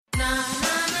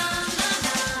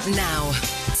Now,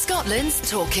 Scotland's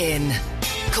talking.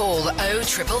 Call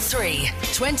 0333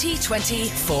 2020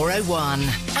 401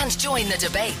 and join the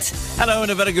debate. Hello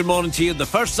and a very good morning to you. The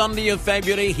first Sunday of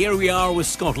February, here we are with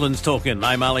Scotland's Talking.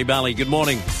 I'm Ali Bally. Good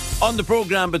morning. On the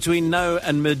programme between now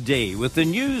and midday, with the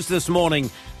news this morning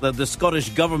that the Scottish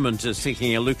Government is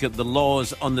taking a look at the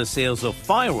laws on the sales of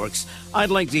fireworks,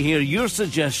 I'd like to hear your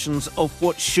suggestions of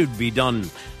what should be done.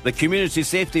 The Community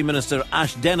Safety Minister,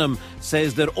 Ash Denham,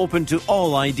 says they're open to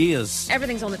all ideas.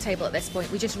 Everything's on the table at this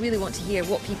point. We just really want to hear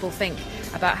what people think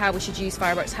about how we should use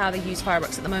fireworks, how they use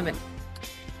fireworks at the moment.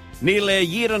 Nearly a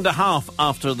year and a half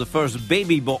after the first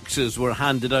baby boxes were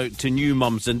handed out to new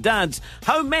mums and dads,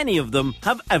 how many of them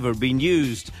have ever been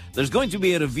used? There's going to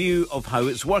be a review of how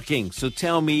it's working, so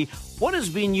tell me, what has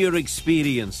been your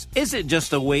experience? Is it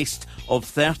just a waste of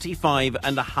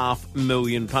 £35.5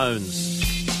 million?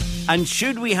 And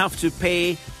should we have to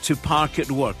pay to park at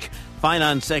work?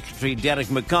 Finance Secretary Derek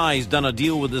Mackay's done a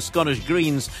deal with the Scottish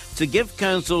Greens to give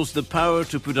councils the power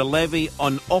to put a levy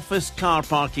on office car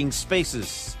parking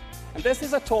spaces. And this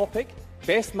is a topic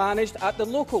best managed at the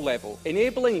local level,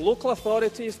 enabling local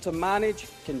authorities to manage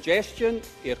congestion,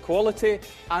 air quality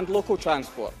and local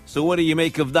transport. So what do you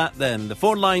make of that then? The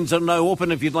phone lines are now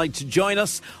open if you'd like to join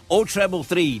us.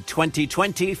 0333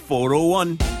 2020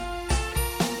 401.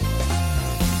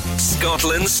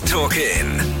 Scotland's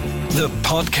Talking, the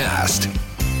podcast.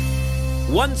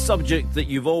 One subject that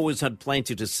you've always had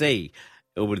plenty to say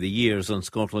over the years on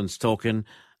Scotland's Talking.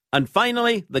 And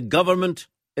finally, the government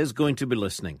is going to be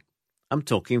listening. I'm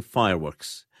talking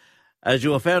fireworks. As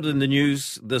you have heard in the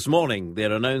news this morning,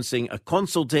 they're announcing a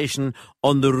consultation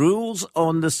on the rules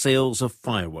on the sales of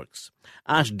fireworks.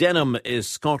 Ash Denham is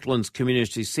Scotland's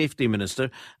Community Safety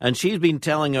Minister, and she's been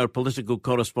telling our political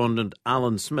correspondent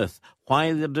Alan Smith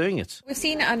why they're doing it. We've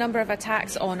seen a number of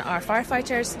attacks on our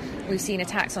firefighters, we've seen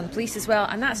attacks on police as well,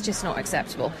 and that's just not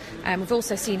acceptable. We've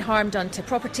also seen harm done to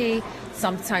property,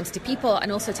 sometimes to people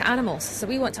and also to animals. So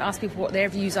we want to ask people what their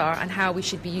views are and how we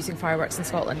should be using fireworks in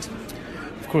Scotland.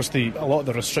 Of course, a lot of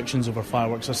the restrictions over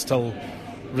fireworks are still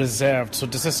reserved. So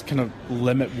does this kind of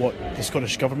limit what the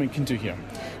Scottish Government can do here?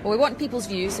 Well, we want people's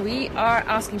views, so we are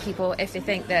asking people if they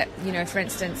think that, for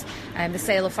instance, the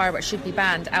sale of fireworks should be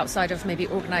banned outside of maybe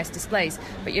organised displays.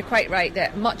 But you're quite right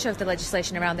that much of the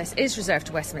legislation around this is reserved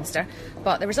to Westminster,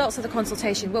 but the results of the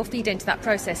consultation will feed into that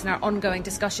process in our ongoing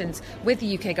discussions with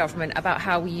the UK Government about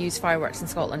how we use fireworks in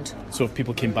Scotland. So if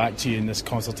people came back to you in this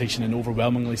consultation and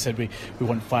overwhelmingly said we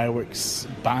want fireworks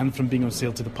banned from being on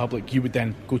sale to the public, you would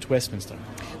then go to Westminster?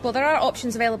 Well, there are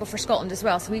options available for Scotland as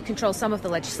well, so we control some of the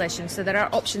legislation, so there are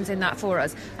options in that for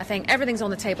us. I think everything's on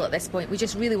the table at this point. We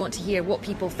just really want to hear what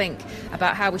people think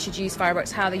about how we should use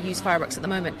fireworks, how they use fireworks at the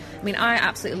moment. I mean, I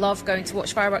absolutely love going to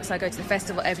watch fireworks. I go to the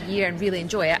festival every year and really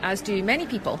enjoy it, as do many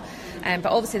people. But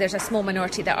obviously there's a small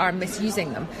minority that are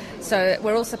misusing them. So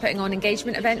we're also putting on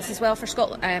engagement events as well for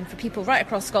Scotland, for people right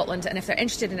across Scotland, and if they're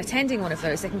interested in attending one of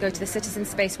those, they can go to the Citizen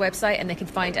Space website and they can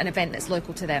find an event that's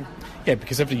local to them. Yeah,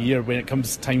 because every year when it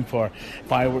comes time for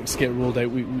fireworks to get rolled out,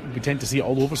 we tend to see it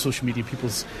all over social media,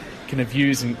 people's kind of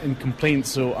views and complaints.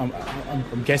 So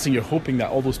I'm guessing you're hoping that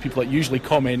all those people that usually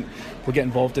comment will get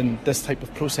involved in this type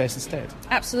of process instead.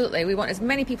 Absolutely. We want as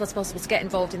many people as possible to get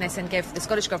involved in this and give the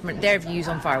Scottish Government their views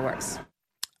on fireworks.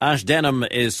 Ash Denham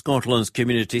is Scotland's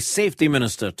Community Safety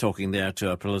Minister, talking there to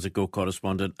our political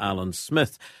correspondent Alan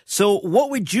Smith. So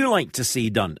what would you like to see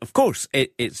done? Of course,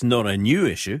 it's not a new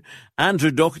issue.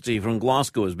 Andrew Doherty from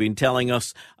Glasgow has been telling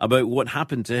us about what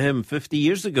happened to him 50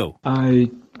 years ago. I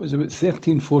was about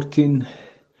 13, 14,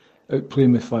 out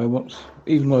playing with fireworks,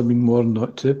 even though I'd been warned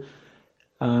not to.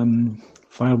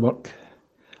 Firework.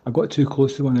 I got too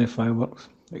close to one of the fireworks,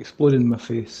 exploded in my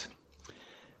face,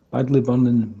 badly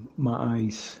burning my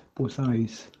eyes, both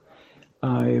eyes.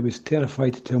 I was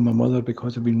terrified to tell my mother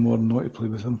because I'd been warned not to play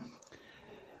with them.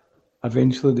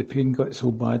 Eventually the pain got so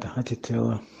bad I had to tell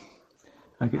her.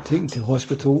 I got taken to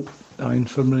hospital,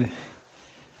 infirmary,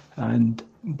 and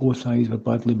both eyes were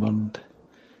badly burned.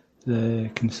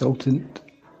 The consultant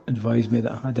advised me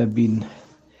that had I been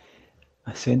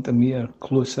a centimetre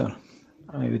closer,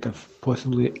 I would have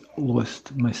possibly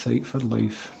lost my sight for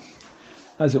life.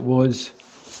 As it was,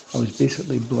 I was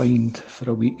basically blind for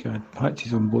a week. I had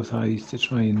patches on both eyes to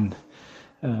try and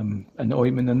an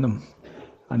ointment in them,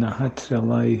 and I had to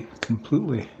rely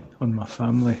completely on my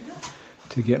family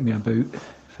to get me about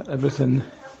for everything.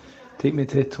 Take me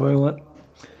to the toilet,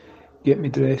 get me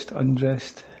dressed,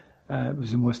 undressed. It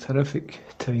was the most horrific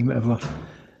time ever.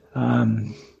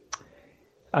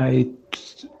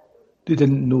 They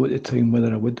didn't know at the time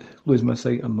whether I would lose my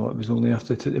sight or not. It was only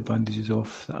after I took the bandages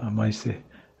off that I managed to,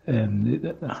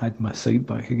 that I had my sight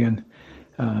back again.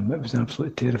 It was an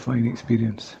absolutely terrifying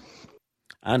experience.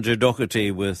 Andrew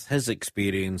Docherty with his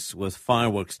experience with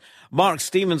fireworks. Mark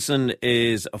Stevenson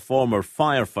is a former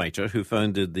firefighter who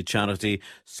founded the charity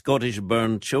Scottish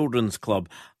Burn Children's Club,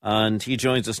 and he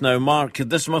joins us now. Mark,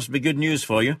 this must be good news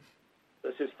for you.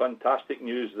 This is fantastic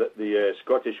news that the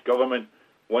Scottish Government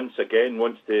once again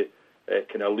wants to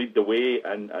kind of lead the way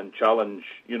and challenge,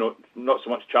 not so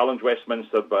much challenge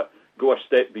Westminster, but go a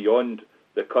step beyond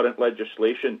the current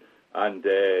legislation. And,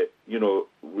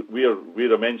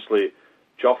 we're immensely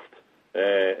chuffed,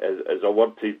 as a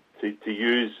word to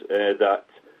use, that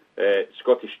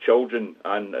Scottish children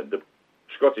and the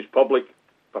Scottish public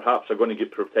perhaps are going to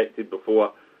get protected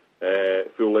before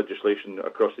full legislation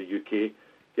across the UK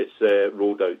gets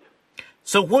rolled out.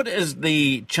 So what is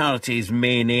the charity's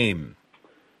main aim?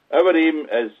 Our aim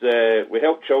is we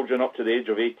help children up to the age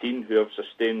of 18 who have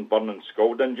sustained burn and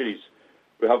scald injuries.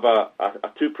 We have a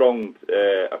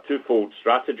twofold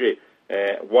strategy.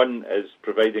 One is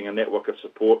providing a network of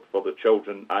support for the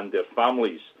children and their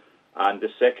families, and the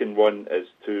second one is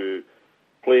to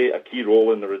play a key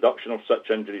role in the reduction of such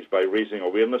injuries by raising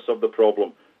awareness of the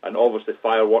problem. And obviously,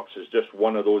 fireworks is just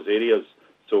one of those areas.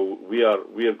 So we are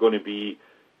going to be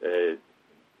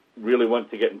really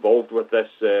want to get involved with this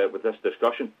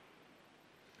discussion.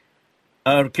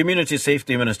 Our Community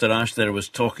Safety Minister Ash there was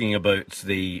talking about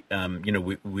the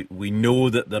we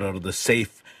know that there are the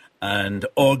safe and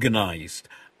organised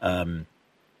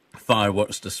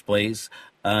fireworks displays,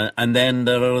 and then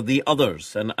there are the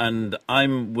others. And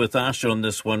I'm with Ash on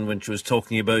this one when she was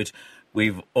talking about,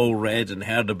 we've all read and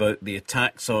heard about the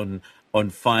attacks on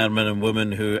firemen and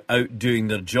women who are out doing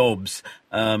their jobs,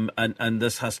 and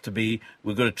this has to be,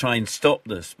 we're going to try and stop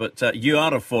this. But you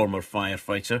are a former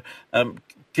firefighter.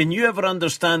 Can you ever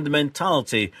understand the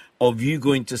mentality of you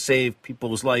going to save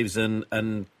people's lives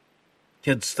and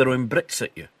kids throwing bricks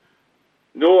at you?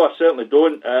 No, I certainly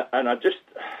don't. And I just,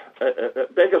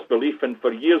 it beggars belief. And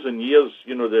for years and years,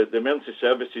 the emergency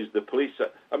services, the police,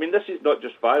 this is not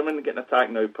just firemen getting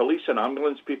attacked now. Police and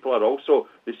ambulance people are also,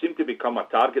 they seem to become a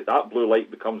target. That blue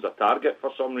light becomes a target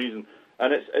for some reason.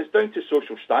 And it's down to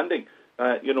social standing,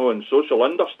 and social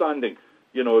understanding.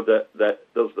 That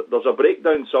there's a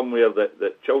breakdown somewhere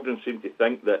that children seem to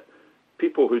think that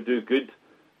people who do good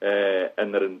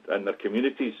in their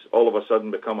communities all of a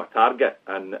sudden become a target,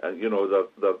 and they're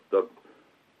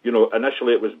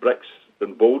initially it was bricks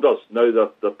and boulders. Now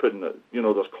they're putting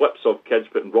there's clips of kids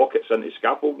putting rockets into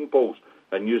scaffolding poles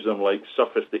and using them like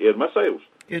surface-to-air missiles.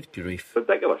 Good grief!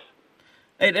 Ridiculous.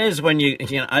 It is when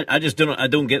I just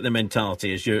don't get the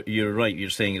mentality. As you're right, you're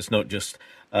saying it's not just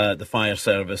the fire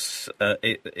service,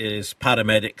 it is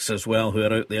paramedics as well who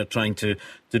are out there trying to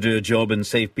do a job and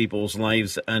save people's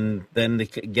lives, and then they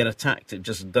get attacked. It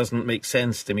just doesn't make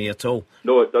sense to me at all.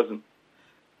 No, it doesn't.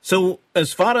 So,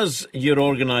 as far as your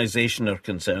organisation are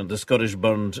concerned, the Scottish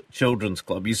Burned Children's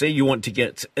Club, you say you want to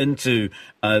get into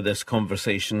this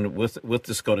conversation with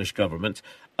the Scottish Government.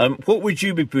 What would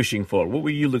you be pushing for? What were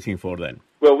you looking for then?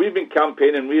 Well, we've been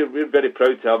campaigning. We're very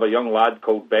proud to have a young lad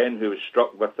called Ben who was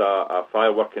struck with a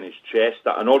firework in his chest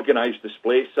at an organised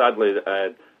display. Sadly,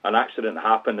 an accident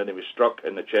happened and he was struck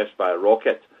in the chest by a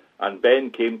rocket. And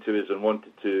Ben came to us and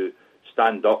wanted to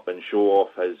stand up and show off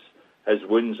his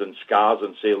wounds and scars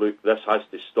and say, look, this has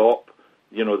to stop.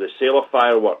 The sale of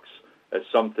fireworks is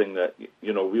something that,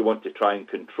 we want to try and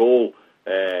control.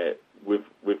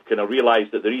 We've kind of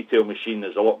realised that the retail machine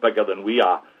is a lot bigger than we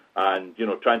are, and,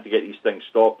 trying to get these things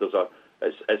stopped,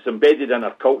 it's embedded in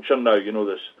our culture now,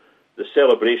 the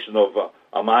celebration of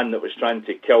a man that was trying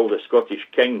to kill the Scottish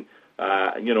king.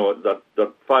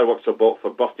 The fireworks are bought for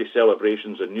birthday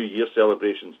celebrations and New Year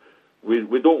celebrations.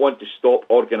 We don't want to stop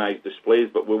organised displays,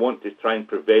 but we want to try and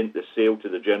prevent the sale to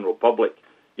the general public.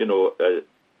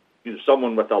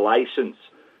 Someone with a licence,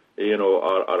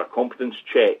 or a competence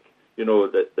check,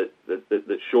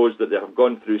 that shows that they have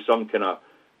gone through some kind of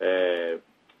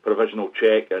provisional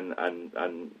check and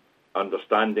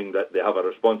understanding that they have a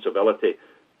responsibility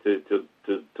to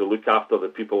look after the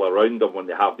people around them when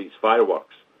they have these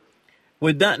fireworks.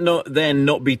 Would that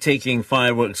not be taking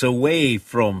fireworks away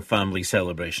from family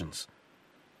celebrations?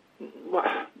 Well,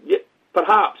 yeah,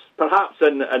 perhaps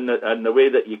in the way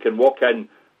that you can walk in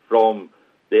from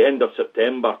the end of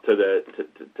September to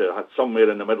somewhere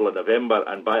in the middle of November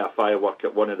and buy a firework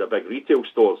at one of the big retail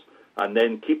stores, and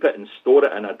then keep it and store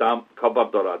it in a damp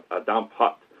cupboard or a damp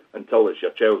hut until it's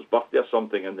your child's birthday or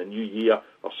something in the new year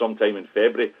or sometime in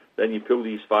February. Then you pull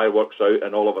these fireworks out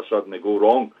and all of a sudden they go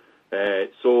wrong.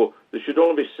 So they should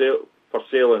only be for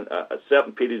sale at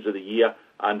certain periods of the year,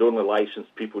 and only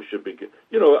licensed people should be.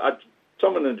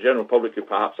 Someone in the general public could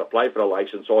perhaps apply for a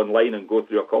licence online and go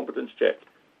through a competence check.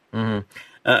 Mm-hmm.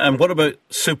 And what about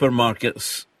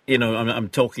supermarkets? You know, I'm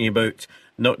talking about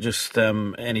not just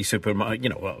any supermarket. You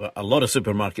know, a lot of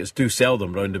supermarkets do sell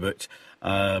them round about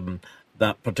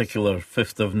that particular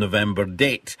 5th of November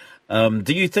date.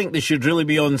 Do you think they should really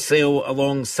be on sale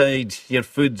alongside your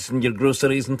foods and your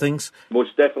groceries and things?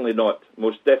 Most definitely not.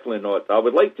 Most definitely not. I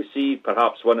would like to see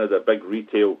perhaps one of the big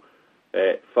retail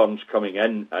firms coming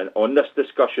in and on this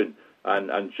discussion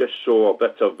and just show a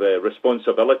bit of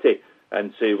responsibility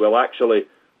and say, well, actually,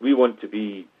 we want to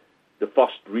be the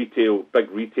first big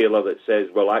retailer that says,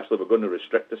 well, actually, we're going to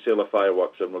restrict the sale of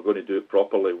fireworks and we're going to do it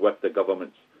properly with the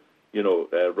government's,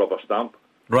 rubber stamp.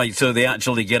 Right, so they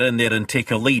actually get in there and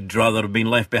take a lead rather than being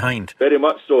left behind. Very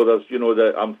much so. There's,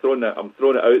 I'm throwing it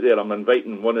out there. I'm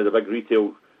inviting one of the big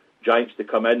retail giants to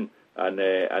come in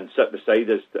and sit beside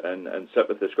us and sit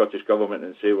with the Scottish Government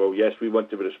and say, well, yes, we want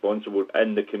to be responsible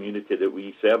in the community that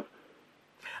we serve.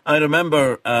 I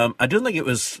remember, I don't think it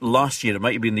was last year, it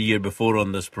might have been the year before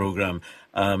on this programme,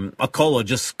 a caller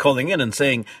just calling in and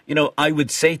saying, I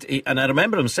would say, and I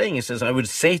remember him saying, he says, I would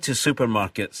say to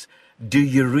supermarkets, do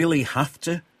you really have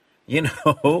to?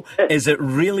 Is it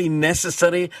really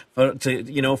necessary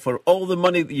for all the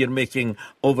money that you're making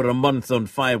over a month on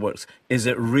fireworks? Is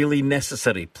it really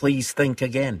necessary? Please think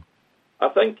again. I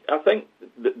think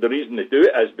the reason they do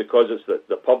it is because it's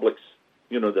the public's.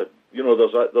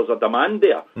 There's a demand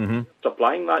there,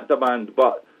 supplying that demand.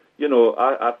 But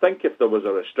I think if there was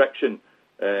a restriction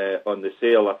on the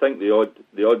sale, I think the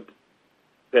odd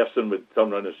person would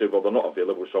turn around and say, well, they're not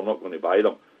available, so I'm not going to buy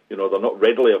them. They're not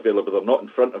readily available. They're not in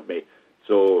front of me.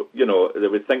 So, they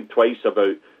would think twice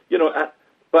about,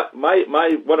 but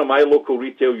one of my local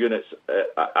retail units,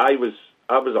 I was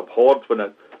abhorred when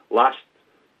the last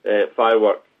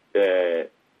firework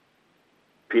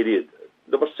period,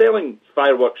 they were selling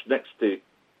fireworks next to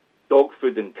dog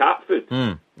food and cat food.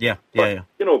 Yeah. Pets.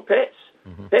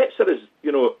 Mm-hmm. Pets are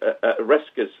at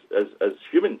risk as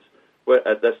humans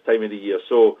at this time of the year.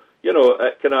 So,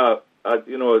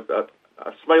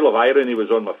 a smile of irony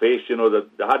was on my face, that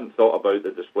they hadn't thought about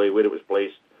the display, where it was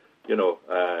placed,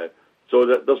 so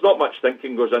that there's not much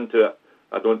thinking goes into it,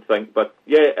 I don't think. But,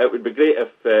 yeah, it would be great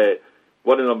if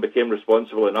one of them became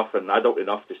responsible enough and adult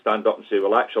enough to stand up and say,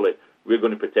 well, actually, we're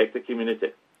going to protect the community.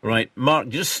 Right. Mark,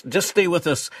 just stay with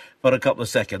us for a couple of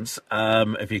seconds,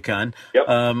 if you can. Yep.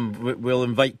 We'll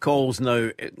invite calls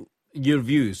now. Your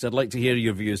views. I'd like to hear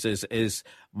your views. Is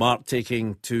Mark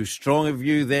taking too strong a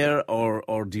view there,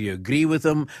 or do you agree with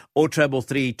him?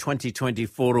 0333 2020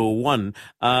 401.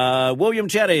 William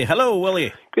Cherry. Hello,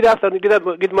 Willie. Good afternoon.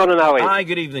 Good morning, Ali. Hi,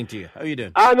 good evening to you. How are you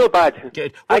doing? Not bad.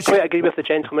 Good. I quite agree with the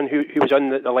gentleman who was on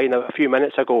the line a few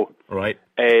minutes ago. Right.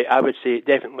 I would say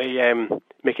definitely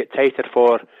make it tighter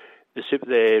for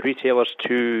the retailers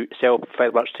to sell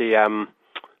fireworks to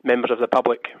members of the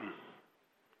public.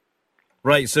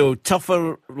 Right, so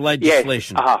tougher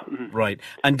legislation. Yes. Mm-hmm. Right.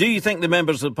 And do you think the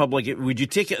members of the public, would you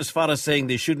take it as far as saying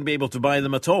they shouldn't be able to buy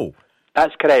them at all?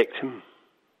 That's correct.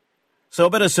 So a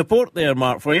bit of support there,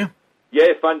 Mark, for you? Yeah,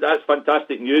 that's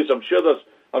fantastic news. I'm sure there's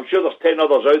 10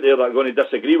 others out there that are going to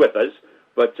disagree with us.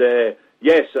 But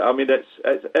yes, I mean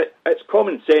it's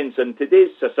common sense in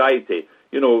today's society.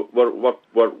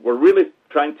 We're really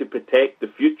trying to protect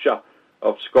the future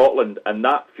of Scotland, and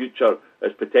that future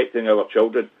is protecting our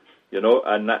children.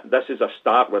 And this is a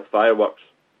start with fireworks.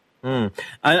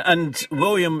 And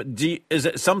William, is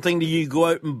it something that you go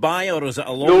out and buy, or is it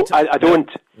a long No, time? I don't.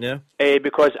 Yeah.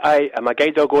 Because I am a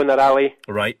guide dog owner, Ali.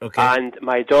 Right, okay. And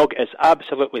my dog is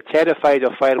absolutely terrified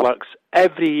of fireworks.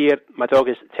 Every year, my dog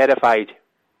is terrified.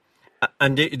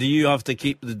 And do you have to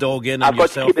keep the dog in? I've got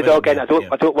to keep the dog in. I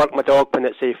don't work my dog when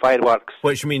it's fireworks.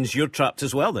 Which means you're trapped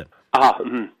as well, then.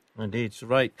 Mm-hmm. Indeed,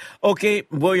 right. Okay,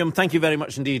 William, thank you very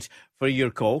much indeed for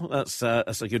your call. That's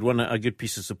a good one, a good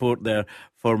piece of support there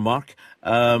for Mark.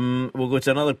 We'll go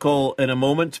to another call in a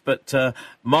moment, but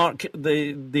Mark,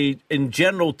 the in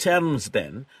general terms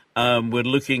then, we're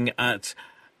looking at,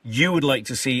 you would like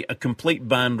to see a complete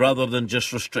ban rather than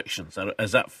just restrictions.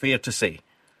 Is that fair to say?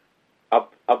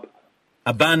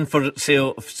 A ban for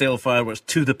sale of fireworks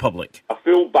to the public. A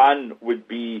full ban would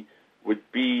be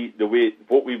the way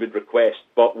what we would request,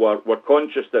 but we're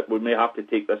conscious that we may have to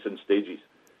take this in stages.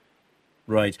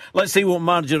 Right. Let's see what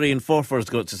Marjorie in Forfar's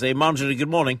got to say. Marjorie, good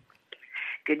morning.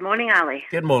 Good morning, Ali.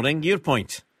 Good morning. Your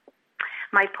point.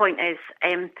 My point is,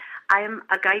 I'm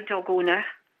a guide dog owner.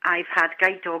 I've had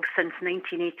guide dogs since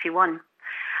 1981,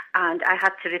 and I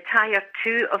had to retire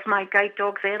 2 of my guide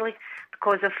dogs early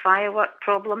because of firework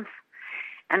problems.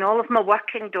 And all of my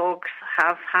working dogs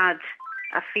have had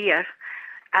a fear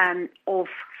of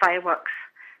fireworks.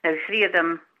 Now, 3 of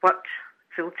them worked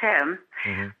full term.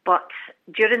 But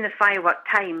during the firework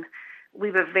time,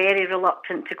 we were very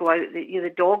reluctant to go out.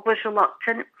 The dog was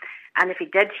reluctant, and if he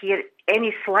did hear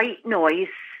any slight noise,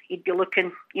 he'd be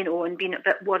looking, and being a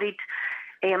bit worried.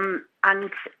 And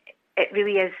it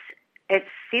really is. It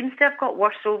seems to have got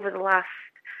worse over the last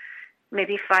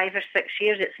maybe 5 or 6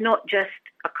 years. It's not just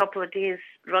a couple of days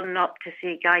running up to,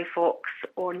 say, Guy Fawkes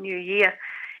or New Year.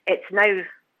 It's now,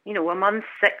 a month,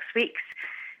 6 weeks,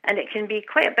 and it can be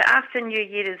quite a bit after New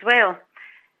Year as well.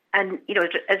 And,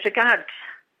 as regards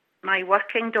my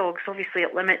working dogs, obviously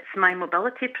it limits my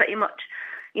mobility pretty much,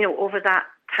 over that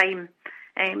time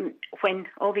when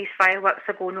all these fireworks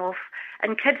are going off.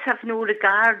 And kids have no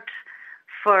regard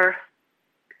for,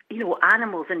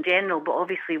 animals in general, but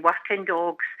obviously working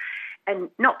dogs.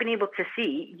 And not being able to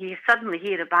see, you suddenly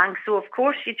hear a bang. So, of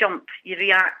course, you jump, you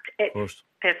react. It's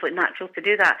perfectly natural to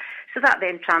do that. So that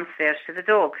then transfers to the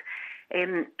dog.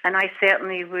 And I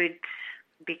certainly would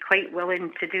be quite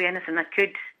willing to do anything I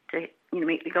could to,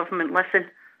 make the government listen.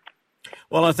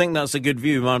 Well, I think that's a good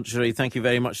view, Marjorie. Thank you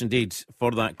very much indeed for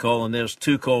that call. And there's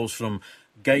 2 calls from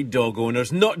guide dog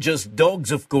owners, not just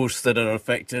dogs, of course, that are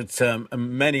affected,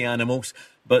 many animals.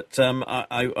 But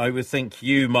I would think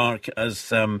you, Mark,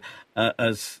 as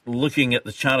looking at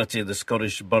the charity, the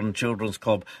Scottish Burn Children's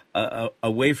Club,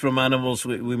 away from animals,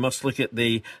 we must look at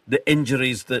the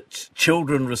injuries that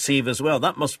children receive as well.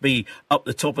 That must be up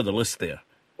the top of the list there.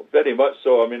 Very much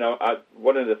so. I mean,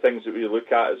 one of the things that we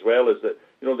look at as well is that,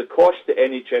 the cost to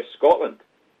NHS Scotland.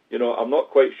 I'm not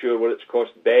quite sure what it's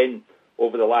cost Ben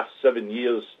over the last 7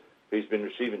 years who's been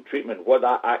receiving treatment, what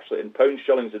that actually, in pounds,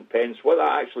 shillings and pence, what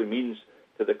that actually means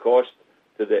to the cost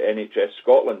to the NHS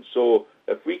Scotland. So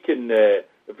if we can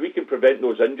prevent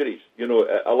those injuries,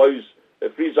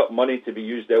 it frees up money to be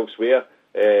used elsewhere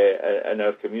in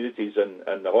our communities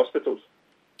and the hospitals.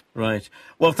 Right.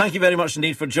 Well, thank you very much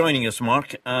indeed for joining us,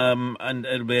 Mark. And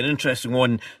it'll be an interesting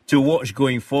one to watch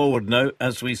going forward now.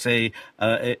 As we say,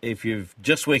 if you've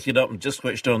just wakened up and just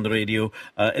switched on the radio,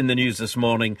 in the news this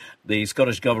morning, the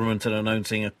Scottish Government are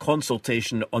announcing a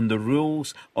consultation on the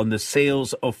rules on the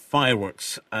sales of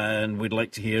fireworks. And we'd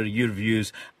like to hear your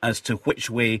views as to which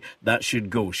way that should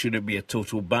go. Should it be a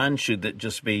total ban? Should it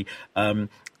just be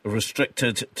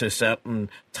restricted to certain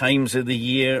times of the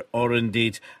year? Or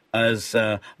indeed, as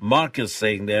Mark is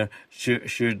saying there,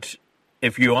 should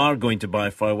if you are going to buy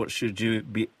fireworks, should you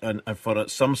be for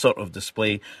some sort of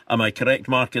display? Am I correct,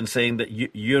 Mark, in saying that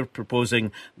you're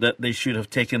proposing that they should have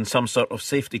taken some sort of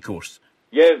safety course?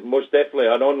 Yeah, most definitely.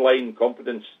 An online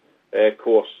competence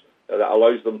course that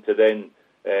allows them to then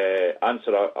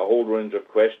answer a whole range of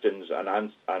questions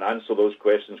and answer those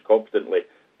questions competently,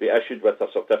 be issued with a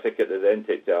certificate that then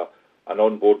take to an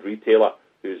on-board retailer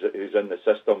who's in the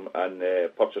system and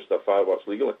purchase their fireworks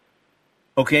legally.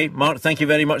 OK, Mark, thank you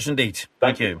very much indeed.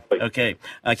 Thank you. OK,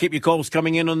 keep your calls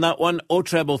coming in on that one.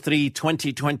 0333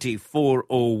 2020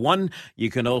 401.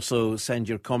 You can also send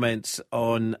your comments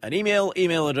on an email.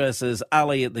 Email address is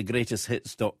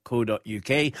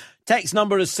ali@thegreatesthits.co.uk. Text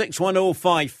number is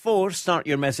 61054. Start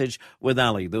your message with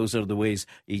Ali. Those are the ways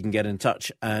you can get in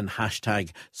touch, and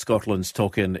hashtag Scotland's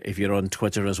Talking if you're on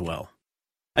Twitter as well.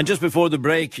 And just before the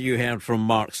break, you heard from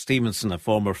Mark Stevenson, a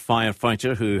former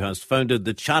firefighter who has founded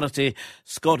the charity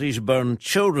Scottish Burn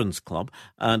Children's Club,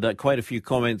 and quite a few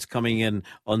comments coming in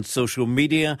on social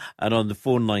media and on the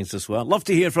phone lines as well. Love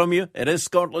to hear from you. It is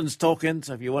Scotland's Talking,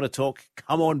 so if you want to talk,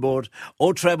 come on board.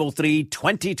 0333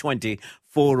 2020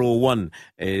 401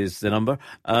 is the number.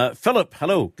 Philip,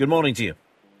 hello. Good morning to you.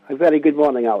 A very good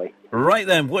morning, Ali. Right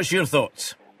then, what's your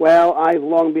thoughts? Well, I've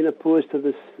long been opposed to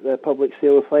this public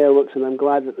sale of fireworks, and I'm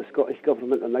glad that the Scottish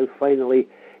Government are now finally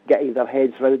getting their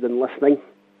heads round and listening.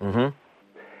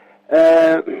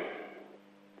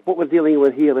 What we're dealing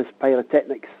with here is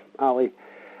pyrotechnics, Ali.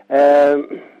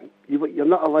 You're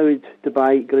not allowed to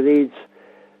buy grenades.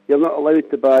 You're not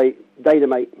allowed to buy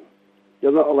dynamite.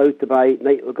 You're not allowed to buy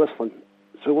nitroglycerin.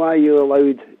 So why are you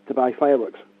allowed to buy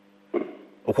fireworks?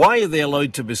 Why are they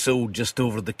allowed to be sold just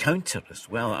over the counter as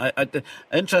well?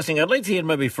 Interesting. I'd like to hear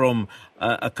maybe from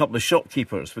a couple of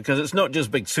shopkeepers, because it's not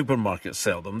just big supermarkets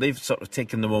sell them. They've sort of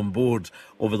taken them on board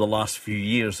over the last few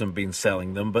years and been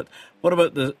selling them. But what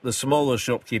about the smaller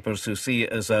shopkeepers who see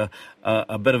it as a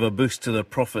bit of a boost to their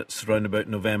profits around about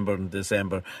November and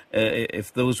December?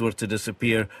 If those were to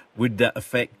disappear, would that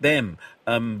affect them?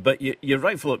 But you're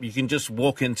right, Philip. You can just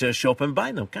walk into a shop and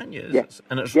buy them, can't you? Yes.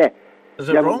 Is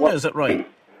it wrong or is it right?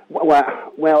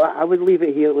 Well, I would leave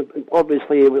it here.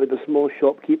 Obviously, with the small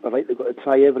shopkeeper, right, they've got to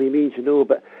try every means,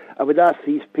 but I would ask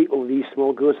these people, these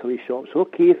small grocery shops,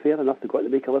 okay, fair enough, they've got to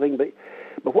make a living, but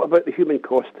what about the human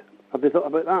cost? Have they thought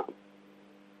about that?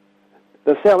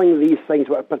 They're selling these things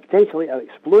that are potentially are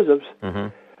explosives,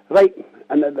 right?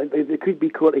 And they could be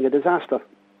courting a disaster.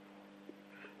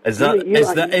 Is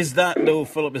that though,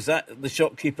 Philip? Is that the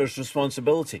shopkeeper's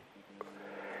responsibility?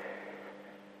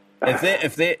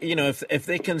 If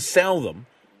they can sell them,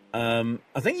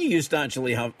 I think you used to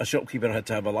actually have a shopkeeper had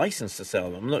to have a license to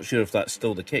sell them. I'm not sure if that's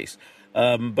still the case,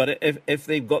 but if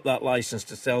they've got that license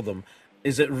to sell them,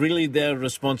 is it really their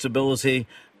responsibility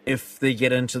if they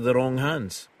get into the wrong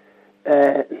hands?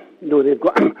 No, they've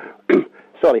got.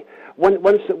 Sorry. Once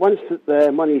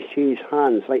the money's changed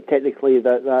hands, like technically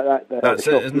that's the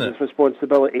shopkeeper's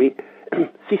responsibility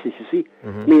ceases. You see, I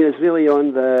mean, it's really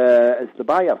on it's the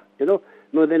buyer. You know,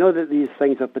 no, they know that these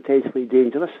things are potentially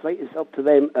dangerous. Right, it's up to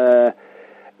them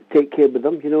take care of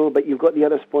them. You know, but you've got the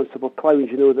irresponsible clowns.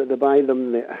 You know that they buy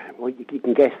them. You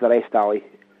can guess the rest, Ali.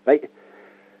 Right.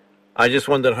 I just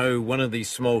wonder how one of these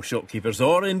small shopkeepers,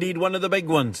 or indeed one of the big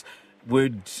ones,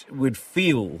 would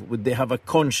feel. Would they have a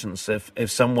conscience if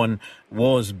someone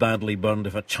was badly burned,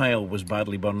 if a child was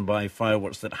badly burned by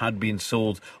fireworks that had been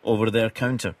sold over their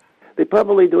counter? They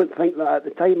probably don't think that at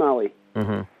the time, Ali.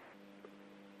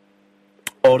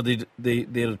 Or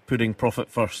they're putting profit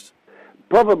first.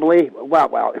 Probably.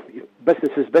 Well,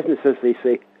 businesses, they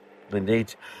say.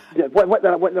 Indeed. What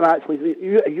they're actually...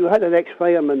 You had an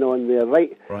ex-fireman on there,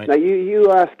 right? Right. Now, you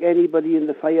ask anybody in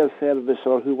the fire service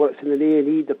or who works in an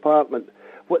A&E department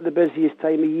what the busiest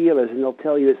time of year is, and they'll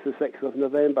tell you it's the 6th of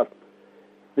November,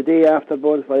 the day after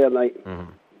bonfire night.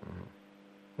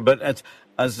 But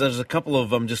as there's a couple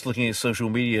of... I'm just looking at social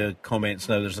media comments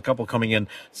now. There's a couple coming in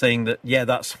saying that, yeah,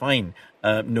 that's fine,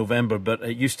 November, but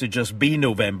it used to just be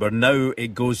November. Now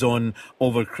it goes on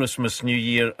over Christmas, New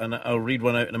Year, and I'll read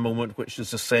one out in a moment, which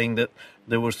is just saying that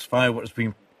there was fireworks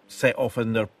being set off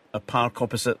in a park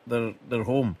opposite their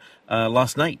home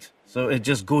last night. So it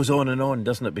just goes on,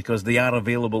 doesn't it? Because they are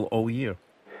available all year.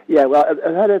 Yeah, well,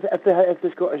 if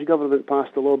the Scottish Government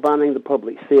passed a law banning the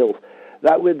public sales,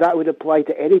 that would apply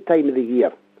to any time of the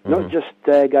year, not just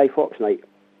Guy Fawkes night.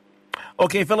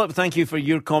 OK, Philip, thank you for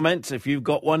your comment. If you've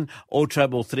got one,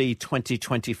 0333 20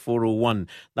 20 401.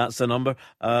 That's the number.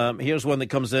 Here's one that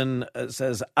comes in. It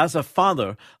says, as a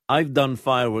father, I've done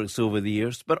fireworks over the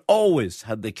years, but always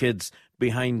had the kids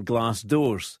behind glass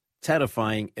doors.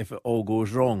 Terrifying if it all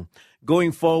goes wrong.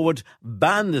 Going forward,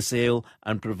 ban the sale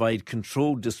and provide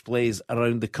controlled displays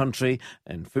around the country,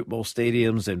 in football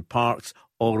stadiums, in parks,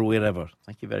 or wherever.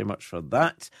 Thank you very much for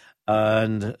that.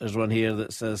 And there's one here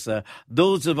that says,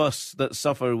 those of us that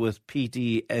suffer with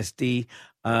PTSD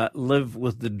live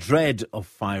with the dread of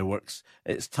fireworks.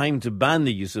 It's time to ban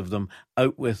the use of them.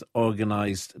 Out with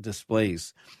organised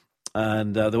displays.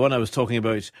 And the one I was talking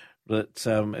about that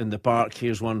in the park,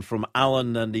 here's one from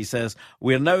Alan, and he says,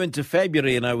 we're now into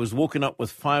February and I was woken up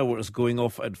with fireworks going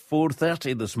off at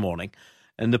 4:30 this morning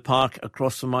in the park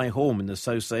across from my home in the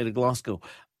south side of Glasgow.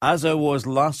 As I was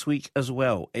last week as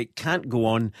well. It can't go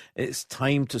on. It's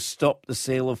time to stop the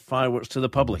sale of fireworks to the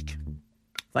public.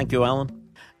 Thank you,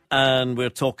 Alan. And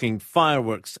we're talking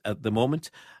fireworks at the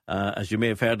moment. As you may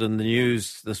have heard in the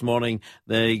news this morning,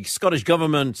 the Scottish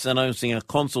Government announcing a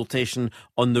consultation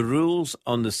on the rules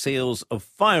on the sales of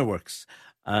fireworks.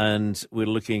 And we're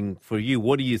looking for you.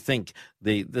 What do you think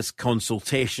this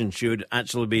consultation should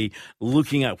actually be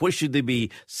looking at? What should they be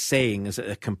saying? Is it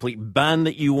a complete ban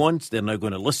that you want? They're now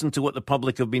going to listen to what the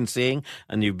public have been saying,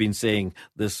 and you've been saying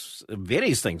this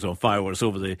various things on fireworks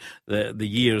over the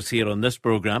years here on this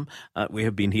programme. We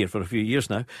have been here for a few years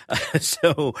now.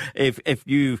 So if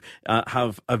you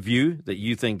have a view that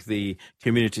you think the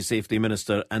Community Safety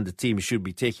Minister and the team should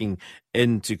be taking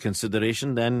into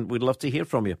consideration, then we'd love to hear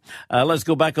from you. Let's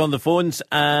go back on the phones,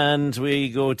 and we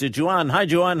go to Joanne. Hi,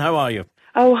 Joanne. How are you?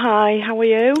 Oh, hi. How are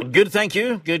you? Good, thank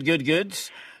you. Good.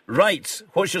 Right.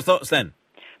 What's your thoughts then?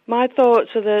 My thoughts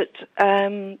are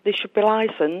that they should be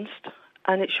licensed,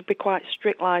 and it should be quite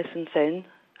strict licensing,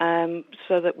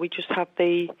 so that we just have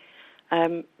the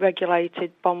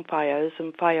regulated bonfires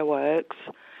and fireworks,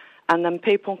 and then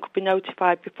people could be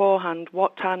notified beforehand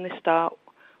what time they start,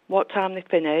 what time they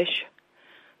finish,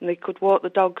 and they could walk the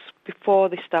dogs before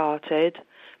they started.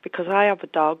 Because I have a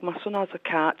dog, my son has a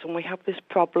cat, and we have this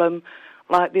problem,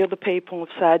 like the other people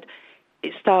have said,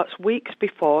 it starts weeks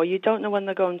before, you don't know when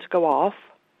they're going to go off,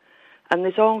 and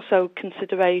there's also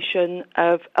consideration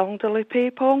of elderly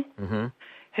people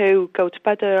who go to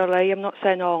bed early. I'm not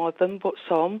saying all of them, but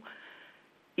some.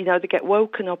 You know, they get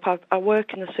woken up. I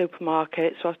work in a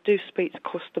supermarket, so I do speak to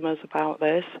customers about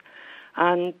this,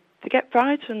 and they get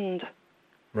frightened.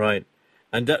 Right.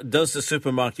 And does the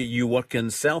supermarket you work in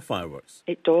sell fireworks?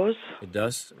 It does. It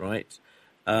does, right.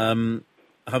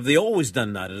 have they always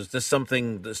done that? Or is this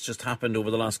something that's just happened over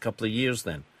the last couple of years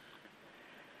then?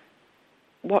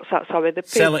 What's that, sorry? The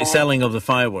people? Selling of the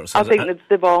fireworks. I think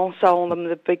they've all sold them,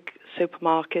 the big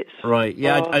supermarkets. Right,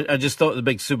 yeah, I just thought the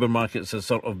big supermarkets have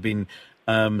sort of been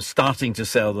starting to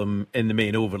sell them in the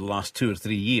main over the last 2 or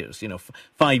 3 years.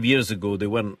 5 years ago they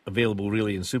weren't available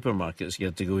really in supermarkets. You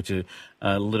had to go to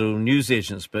little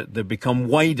newsagents, but they've become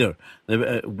wider.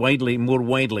 They're more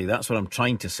widely. That's what I'm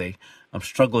trying to say. I'm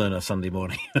struggling on a Sunday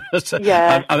morning.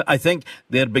 Yeah. I think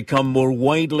they're become more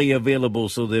widely available,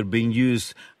 so they're being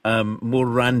used more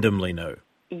randomly now.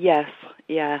 Yes,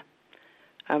 yeah.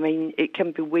 I mean, it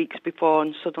can be weeks before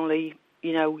and suddenly,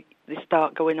 they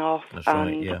start going off. That's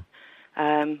right, yeah.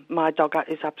 My dog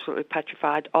is absolutely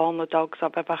petrified. All the dogs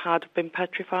I've ever had have been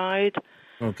petrified.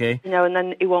 Okay. And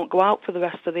then he won't go out for the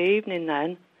rest of the evening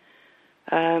then.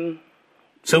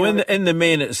 So in the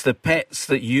main, it's the pets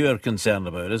that you are concerned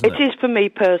about, isn't it? It is for me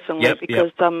personally,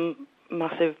 because yep. I'm a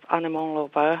massive animal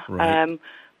lover. Right.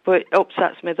 But it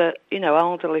upsets me that,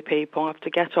 elderly people have to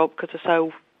get up because they're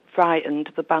so frightened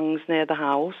of the bangs near the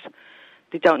house.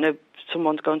 They don't know if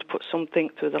someone's going to put something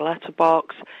through the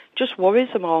letterbox. Just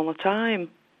worries them all the time.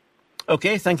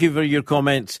 OK, thank you for your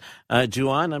comments,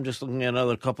 Joanne. I'm just looking at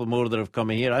another couple more that have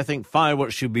come in here. I think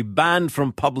fireworks should be banned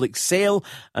from public sale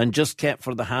and just kept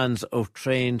for the hands of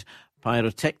trained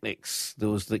pyrotechnics,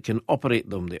 those that can operate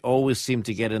them. They always seem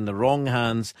to get in the wrong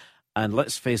hands, and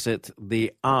let's face it,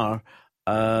 they are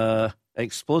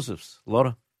explosives.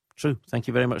 Laura, true. Thank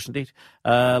you very much indeed.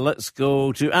 Let's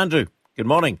go to Andrew. Good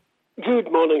morning.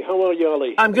 Good morning. How are you,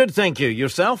 Ali? I'm good, thank you.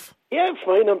 Yourself? Yeah,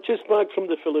 fine. I'm just back from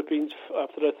the Philippines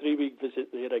after a 3-week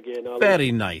visit there again, Ali.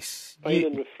 Very nice. Fine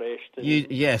and refreshed.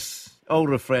 Yes, all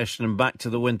refreshed and back to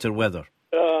the winter weather.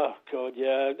 Oh, God,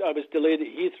 yeah. I was delayed at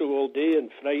Heathrow all day on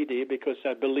Friday because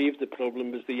I believed the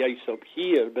problem was the ice up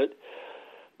here, but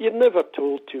you're never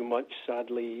told too much,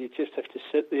 sadly. You just have to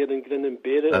sit there and grin and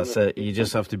bear it. That's it. You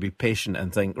just have to be patient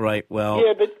and think, right, well...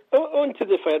 Yeah, but on to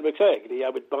the fireworks, I agree, I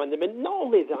would ban them. And not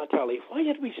only that, Ali, why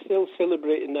are we still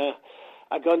celebrating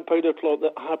a gunpowder plot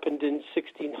that happened in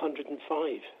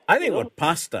 1605? I think we're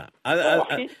past that.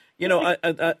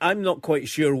 I'm not quite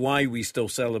sure why we still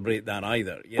celebrate that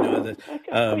either.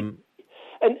 And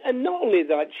not only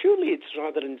that, surely it's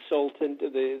rather insulting to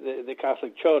the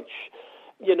Catholic Church,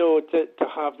 to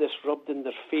have this rubbed in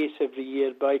their face every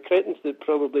year by cretins that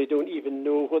probably don't even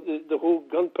know what the whole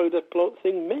gunpowder plot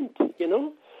thing meant,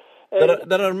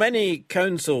 There are many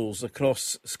councils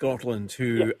across Scotland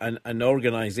and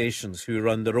organisations who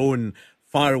run their own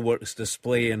fireworks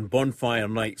display and bonfire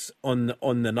nights on the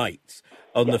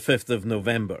 5th of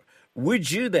November.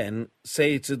 Would you then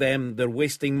say to them they're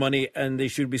wasting money and they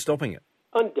should be stopping it?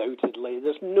 Undoubtedly.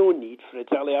 There's no need for it,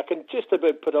 Ali. I can just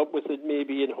about put up with it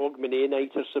maybe in Hogmanay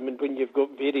night or something when you've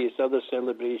got various other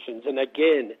celebrations. And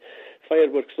again,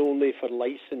 fireworks only for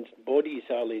licensed bodies,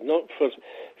 Ali, not for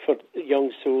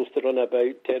young souls to run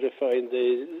about terrifying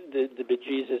the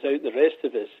bejesus out the rest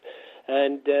of us.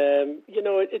 And,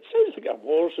 it sounds like a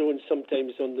war zone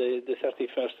sometimes on the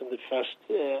 31st and the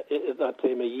 1st at that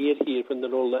time of year here when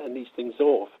they're all letting these things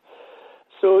off.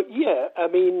 So, yeah, I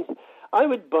mean, I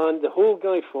would ban the whole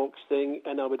Guy Fawkes thing,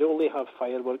 and I would only have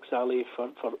fireworks, Ali, for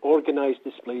organised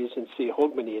displays in, say,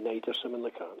 Hogmanay night or something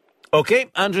like that. OK,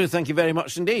 Andrew, thank you very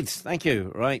much indeed. Thank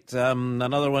you. Right,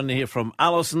 another one here from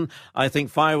Alison. I think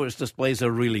fireworks displays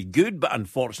are really good, but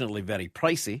unfortunately very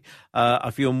pricey.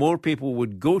 I feel more people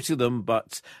would go to them,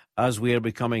 but as we are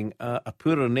becoming a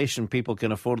poorer nation, people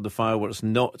can afford the fireworks,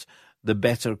 not the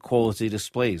better quality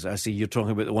displays. I see you're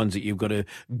talking about the ones that you've got to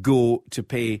go to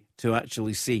pay to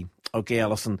actually see. OK,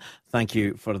 Alison, thank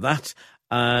you for that.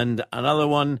 And another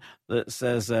one that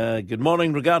says, good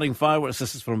morning, regarding fireworks,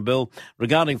 this is from Bill.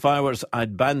 Regarding fireworks,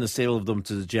 I'd ban the sale of them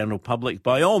to the general public.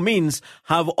 By all means,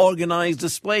 have organised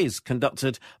displays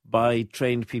conducted by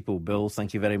trained people. Bill,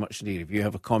 thank you very much indeed. If you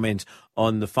have a comment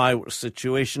on the fireworks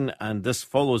situation, and this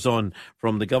follows on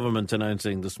from the government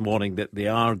announcing this morning that they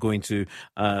are going to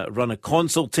run a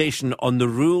consultation on the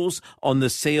rules on the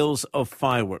sales of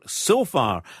fireworks. So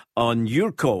far, on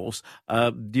your calls,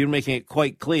 you're making it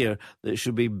quite clear that it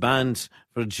should be banned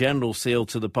for general sale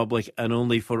to the public and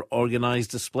only for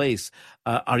organised displays.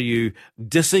 Are you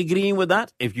disagreeing with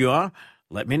that? If you are,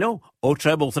 let me know.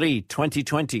 0333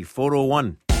 2020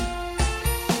 401.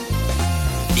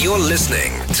 You're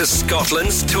listening to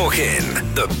Scotland's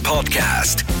Talkin', the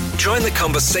podcast. Join the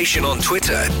conversation on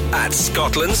Twitter at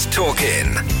Scotland's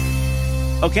Talkin'.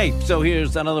 OK, so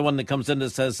here's another one that comes in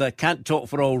that says, can't talk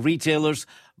for all retailers,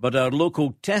 but our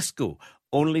local Tesco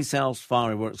only sells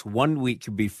fireworks 1 week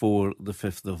before the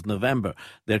 5th of November.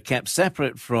 They're kept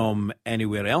separate from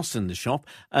anywhere else in the shop,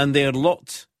 and they're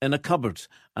locked in a cupboard,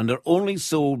 and are only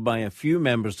sold by a few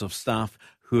members of staff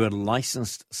who are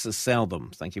licensed to sell them.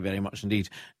 Thank you very much indeed,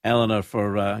 Eleanor,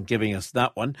 for giving us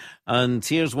that one. And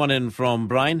here's one in from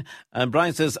Brian. And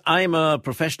Brian says, I'm a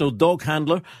professional dog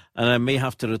handler and I may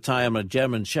have to retire my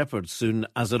German Shepherd soon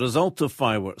as a result of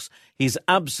fireworks. He's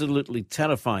absolutely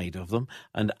terrified of them,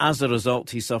 and as a result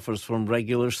he suffers from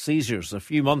regular seizures. A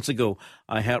few months ago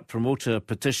I helped promote a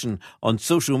petition on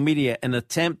social media in an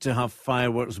attempt to have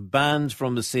fireworks banned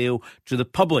from the sale to the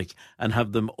public and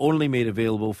have them only made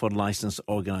available for licensed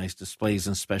organised displays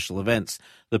and special events.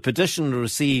 The petition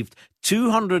received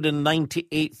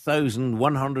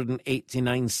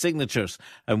 298,189 signatures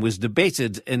and was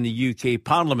debated in the UK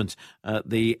Parliament at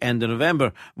the end of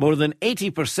November. More than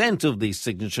 80% of these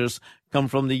signatures come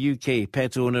from the UK,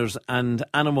 pet owners and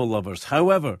animal lovers.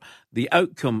 However, the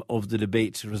outcome of the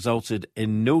debate resulted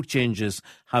in no changes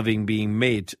having been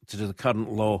made to the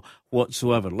current law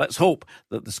whatsoever. Let's hope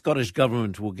that the Scottish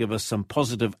Government will give us some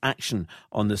positive action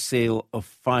on the sale of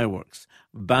fireworks.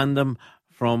 Ban them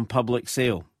from public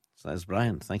sale. Says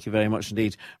Brian. Thank you very much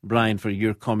indeed, Brian, for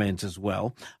your comment as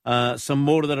well. Some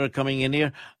more that are coming in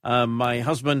here. My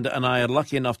husband and I are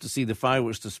lucky enough to see the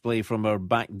fireworks display from our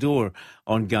back door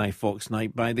on Guy Fawkes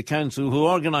Night by the council who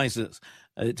organises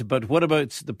it. But what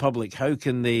about the public? How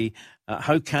can't they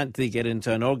get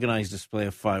into an organised display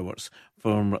of fireworks?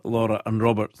 From Laura and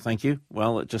Robert. Thank you.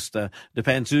 Well, it just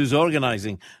depends who's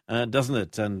organising, doesn't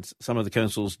it? And some of the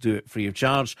councils do it free of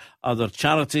charge. Other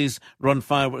charities run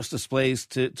fireworks displays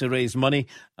to raise money.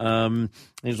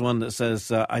 Here's one that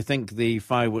says, I think the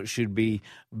fireworks should be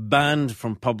banned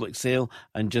from public sale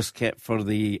and just kept for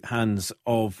the hands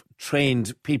of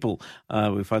trained people.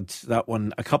 We've had that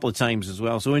one a couple of times as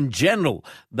well. So in general,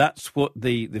 that's what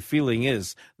the feeling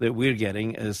is that we're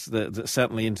getting, is that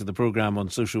certainly into the programme on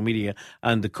social media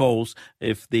and the calls.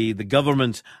 If the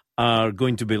government are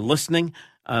going to be listening,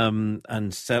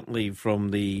 and certainly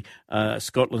from the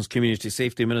Scotland's Community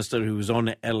Safety Minister, who was on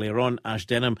it earlier on, Ash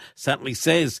Denham, certainly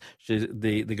says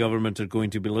the government are going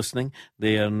to be listening.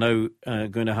 They are now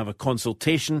going to have a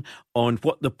consultation on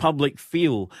what the public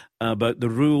feel about the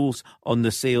rules on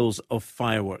the sales of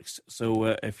fireworks.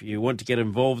 So if you want to get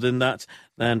involved in that,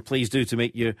 then please do to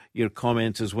make your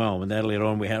comment as well. And earlier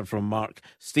on we heard from Mark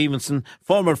Stevenson,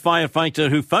 former firefighter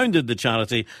who founded the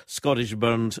charity Scottish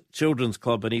Burned Children's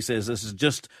Club, and he says this is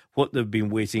just what they've been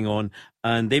waiting on,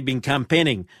 and they've been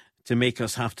campaigning to make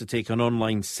us have to take an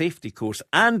online safety course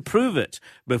and prove it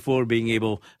before being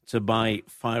able to buy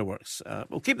fireworks.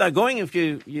 We'll keep that going. If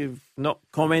you've not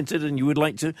commented and you would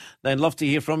like to, then love to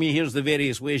hear from you. Here's the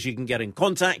various ways you can get in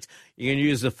contact. You can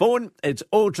use the phone. It's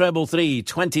 0333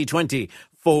 2020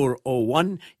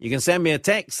 401. You can send me a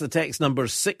text. The text number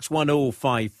is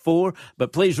 61054.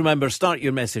 But please remember, start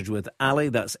your message with Ali.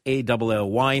 That's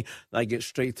ALLY. That gets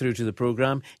straight through to the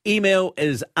programme. Email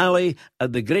is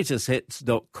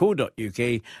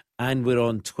ali@thegreatesthits.co.uk. And we're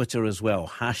on Twitter as well.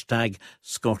 Hashtag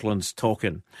Scotland's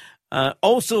Talking.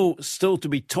 Also, still to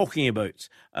be talking about,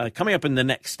 coming up in the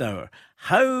next hour,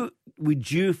 how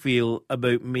would you feel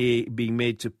about being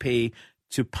made to pay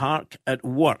to park at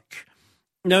work?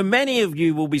 Now, many of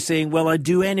you will be saying, well, I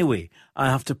do anyway. I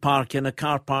have to park in a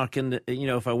car park, and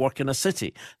if I work in a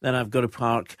city, then I've got to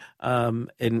park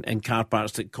in car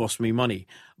parks that cost me money.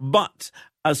 But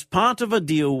as part of a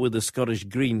deal with the Scottish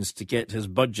Greens to get his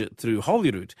budget through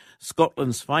Holyrood,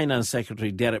 Scotland's Finance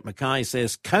Secretary Derek Mackay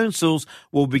says councils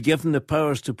will be given the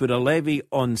powers to put a levy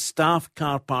on staff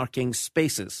car parking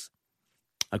spaces.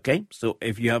 Okay, so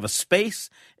if you have a space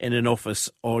in an office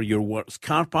or your work's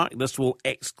car park, this will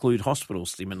exclude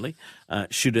hospitals, seemingly.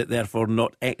 Should it therefore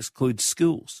not exclude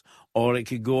schools? Or it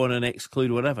could go on and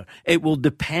exclude whatever. It will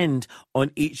depend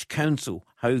on each council,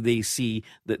 how they see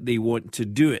that they want to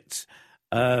do it.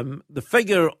 The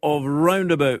figure of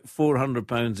round about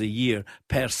 £400 a year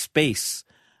per space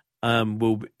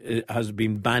has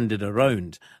been banded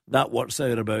around. That works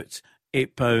out about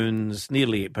 £8,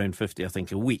 nearly £8.50, I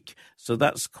think, a week. So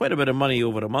that's quite a bit of money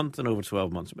over a month, and over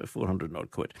 12 months, about 400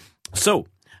 odd quid. So,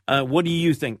 what do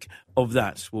you think of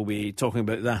that? We'll be talking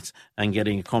about that and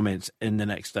getting comments in the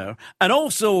next hour. And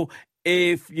also,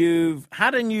 if you've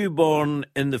had a newborn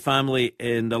in the family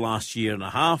in the last year and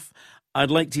a half,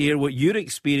 I'd like to hear what your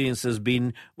experience has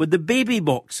been with the baby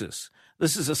boxes.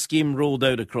 This is a scheme rolled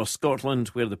out across Scotland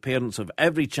where the parents of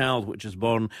every child which is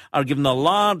born are given a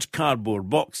large cardboard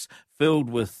box filled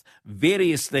with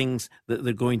various things that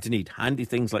they're going to need. Handy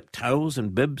things like towels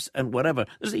and bibs and whatever.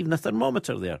 There's even a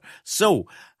thermometer there. So,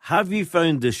 have you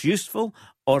found this useful,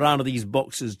 or are these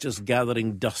boxes just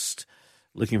gathering dust?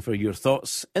 Looking for your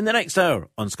thoughts in the next hour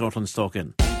on Scotland's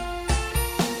Talkin'.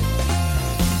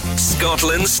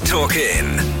 Scotland's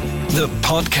Talkin', the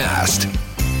podcast.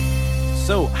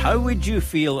 So, how would you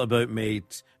feel about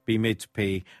being made to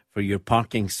pay for your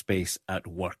parking space at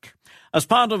work? As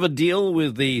part of a deal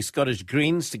with the Scottish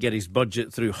Greens to get his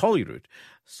budget through Holyrood,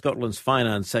 Scotland's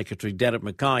Finance Secretary Derek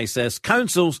Mackay says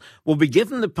councils will be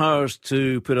given the powers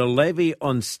to put a levy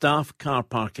on staff car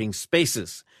parking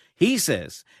spaces. He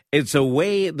says it's a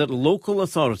way that local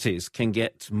authorities can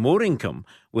get more income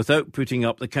without putting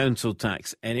up the council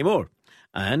tax anymore.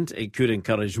 And it could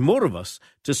encourage more of us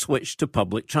to switch to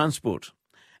public transport.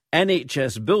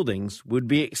 NHS buildings would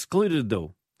be excluded,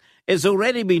 though. It's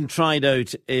already been tried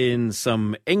out in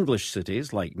some English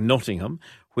cities like Nottingham,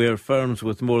 where firms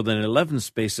with more than 11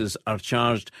 spaces are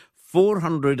charged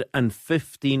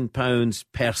 £415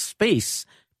 per space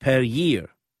per year.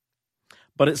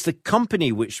 But it's the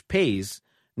company which pays,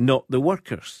 not the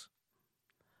workers.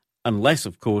 Unless,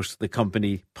 of course, the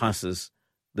company passes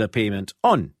the payment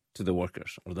on to the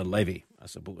workers, or the levy, I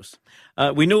suppose.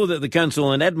 We know that the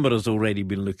council in Edinburgh has already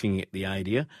been looking at the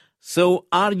idea. So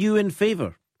are you in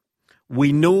favour?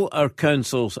 We know our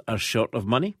councils are short of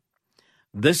money.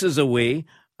 This is a way,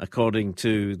 according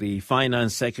to the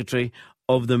Finance Secretary,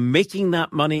 of them making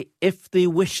that money if they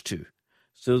wish to.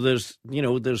 So there's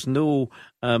no,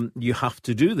 you have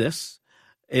to do this.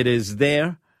 It is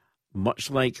there, much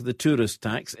like the tourist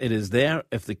tax. It is there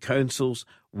if the councils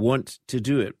want to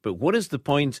do it. But what is the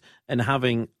point in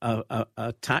having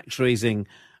a tax-raising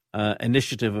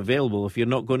initiative available if you're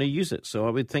not going to use it? So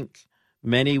I would think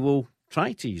many will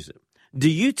try to use it. Do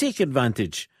you take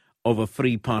advantage of a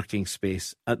free parking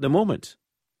space at the moment?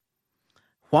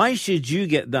 Why should you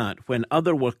get that when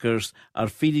other workers are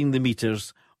feeding the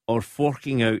meters or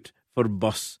forking out for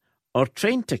bus or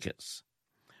train tickets?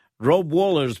 Rob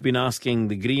Waller's been asking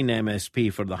the Green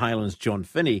MSP for the Highlands, John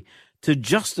Finney, to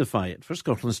justify it for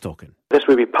Scotland's Talkin'. This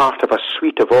would be part of a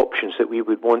suite of options that we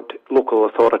would want local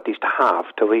authorities to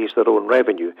have to raise their own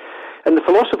revenue. And the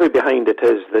philosophy behind it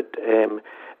is that,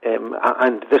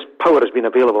 and this power has been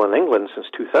available in England since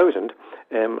 2000,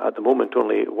 at the moment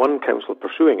only one council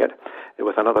pursuing it,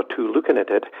 with another two looking at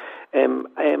it.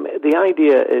 The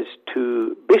idea is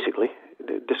to basically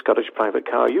discourage private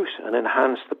car use and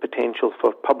enhance the potential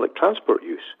for public transport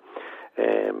use.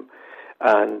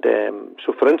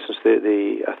 So, for instance,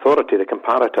 the authority, the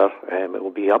comparator, it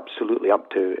will be absolutely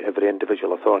up to every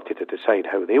individual authority to decide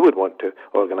how they would want to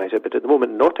organise it. But at the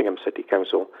moment, Nottingham City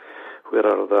Council, where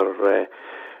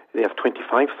they have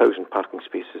 25,000 parking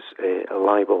spaces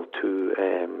liable to,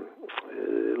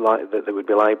 that they would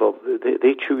be liable,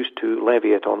 they choose to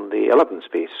levy it on the 11th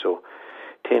space. So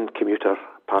 10 commuter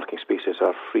parking spaces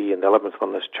are free and the 11th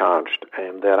one is charged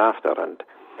thereafter. And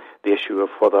the issue of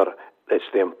whether it's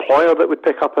the employer that would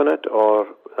pick up on it or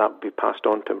that would be passed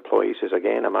on to employees is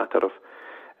again a matter of...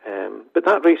 but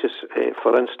that raises,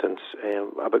 for instance,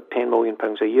 about £10 million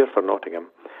a year for Nottingham.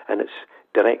 And it's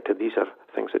directed, these are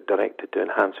things that are directed to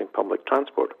enhancing public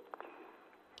transport.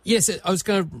 Yes, I was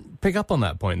going to pick up on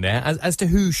that point there, as to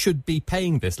who should be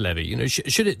paying this levy. You know,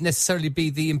 should it necessarily be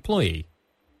the employee?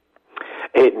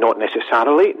 Not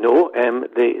necessarily, no. I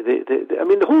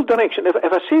mean, the whole direction, if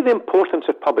I say the importance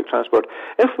of public transport,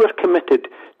 if we're committed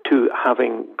to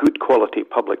having good quality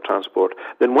public transport,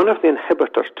 then one of the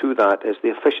inhibitors to that is the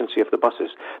efficiency of the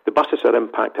buses. The buses are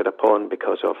impacted upon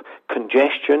because of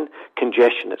congestion.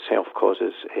 Congestion itself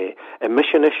causes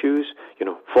emission issues.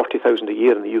 40,000 a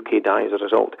year in the UK die as a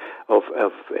result of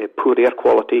poor air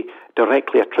quality,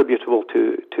 directly attributable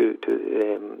to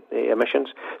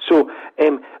emissions. So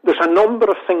there's a number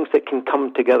of things that can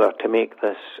come together to make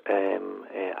this a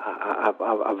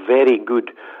very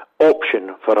good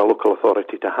option for a local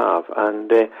authority to have,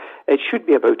 and it should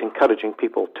be about encouraging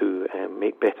people to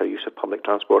make better use of public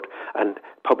transport, and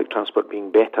public transport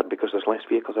being better because there's less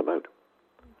vehicles about.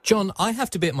 John, I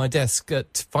have to be at my desk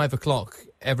at 5 o'clock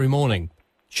every morning.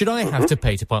 Should I have to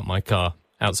pay to park my car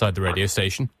outside the radio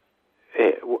station?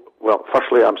 Well,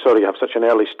 firstly, I'm sorry you have such an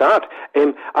early start.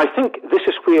 I think this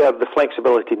is where the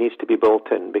flexibility needs to be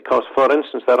built in, because, for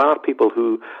instance, there are people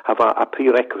who have a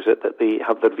prerequisite that they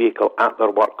have their vehicle at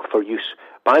their work for use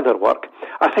by their work.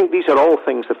 I think these are all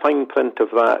things, the fine print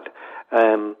of that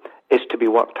is to be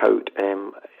worked out.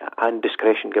 and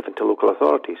discretion given to local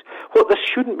authorities. What this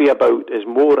shouldn't be about is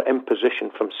more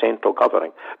imposition from central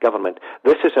government.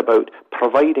 This is about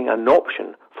providing an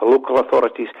option for local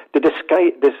authorities to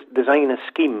design a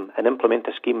scheme and implement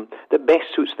a scheme that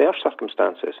best suits their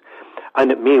circumstances.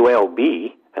 And it may well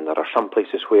be, and there are some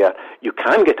places where you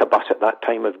can get a bus at that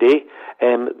time of day,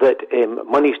 that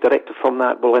monies directed from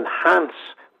that will enhance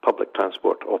public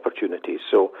transport opportunities.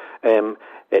 So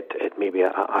it may be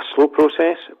a slow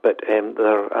process, but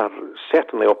there are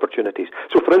certainly opportunities.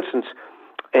 So, for instance,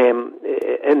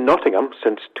 in Nottingham,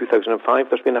 since 2005,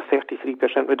 there's been a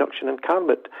 33% reduction in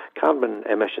carbon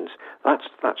emissions.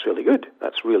 That's really good.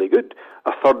 That's really good.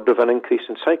 A third of an increase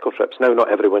in cycle trips. Now,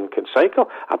 not everyone can cycle.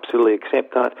 Absolutely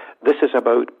accept that. This is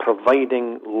about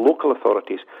providing local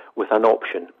authorities with an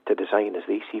option to design as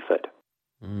they see fit.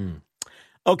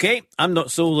 OK, I'm not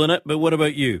sold on it, but what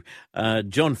about you?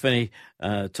 John Finney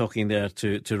talking there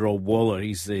to Rob Waller.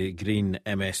 He's the Green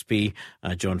MSP.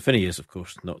 John Finney is, of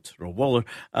course, not Rob Waller.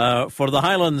 For the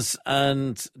Highlands,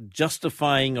 and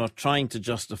justifying or trying to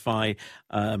justify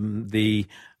the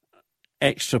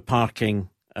extra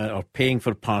parking or paying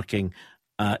for parking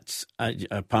at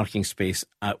a parking space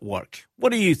at work.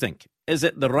 What do you think? Is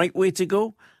it the right way to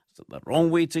go? Is it the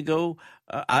wrong way to go?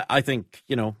 I think,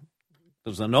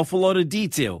 there's an awful lot of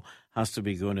detail has to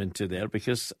be going into there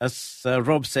because, as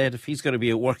Rob said, if he's going to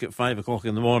be at work at 5 o'clock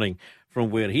in the morning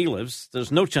from where he lives,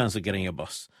 there's no chance of getting a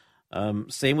bus.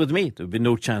 Same with me. There would be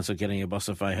no chance of getting a bus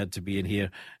if I had to be in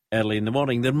here early in the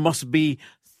morning. There must be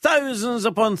thousands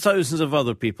upon thousands of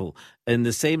other people in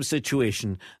the same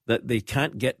situation that they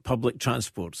can't get public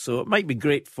transport. So it might be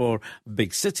great for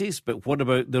big cities, but what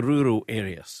about the rural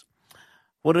areas?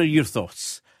 What are your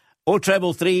thoughts?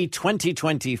 0333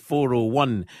 2020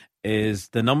 401 is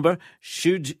the number.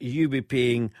 Should you be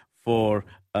paying for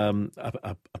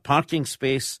a parking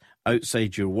space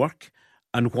outside your work?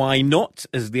 And why not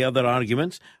is the other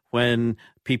argument when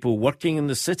people working in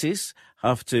the cities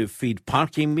have to feed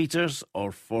parking meters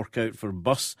or fork out for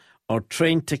bus or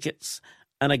train tickets.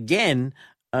 And again,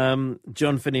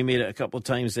 John Finney made it a couple of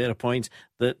times there, a point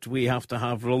that we have to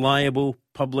have reliable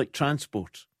public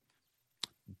transport.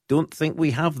 Don't think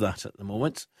we have that at the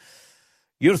moment.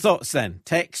 Your thoughts then.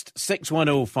 Text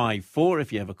 61054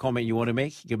 if you have a comment you want to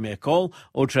make. Give me a call.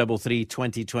 0333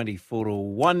 2020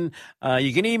 401.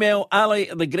 You can email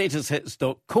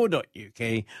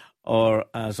ali@thegreatesthits.co.uk or,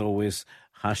 as always,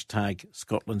 hashtag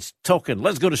Scotland's Talking.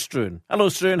 Let's go to Struan. Hello,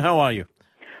 Struan. How are you?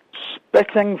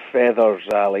 Spitting feathers,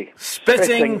 Ali.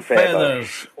 Spitting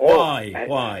feathers. Why?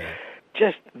 Why?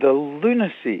 Just the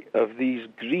lunacy of these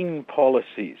green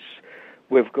policies.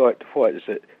 We've got,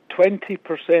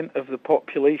 20% of the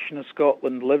population of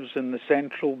Scotland lives in the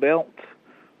central belt,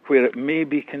 where it may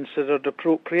be considered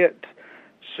appropriate.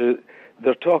 So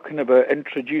they're talking about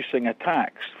introducing a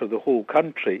tax for the whole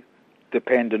country,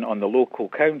 dependent on the local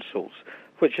councils,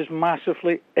 which is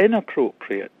massively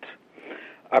inappropriate.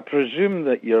 I presume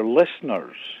that your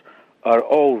listeners are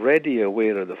already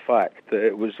aware of the fact that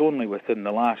it was only within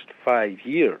the last 5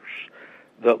 years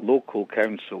that local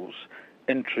councils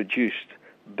introduced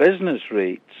business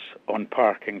rates on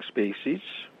parking spaces.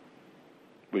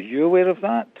 Were you aware of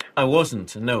that? I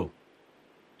wasn't, no.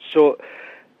 So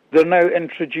they're now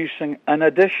introducing an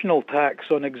additional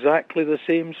tax on exactly the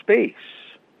same space.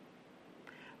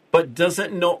 But does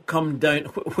it not come down...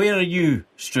 Where are you,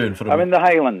 Struan? I'm in the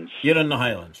Highlands. You're in the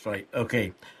Highlands, right,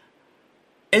 OK.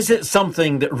 Is it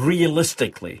something that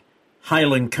realistically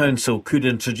Highland Council could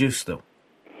introduce, though?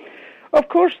 Of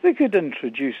course they could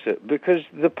introduce it, because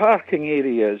the parking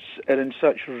areas are in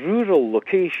such rural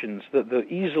locations that they're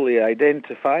easily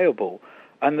identifiable,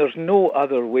 and there's no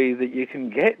other way that you can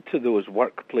get to those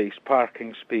workplace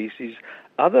parking spaces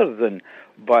other than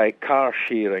by car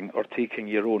sharing or taking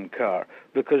your own car,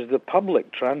 because the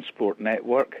public transport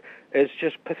network is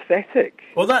just pathetic.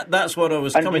 Well, that's what I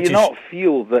was coming to... And do you not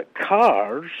feel that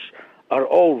cars are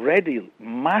already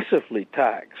massively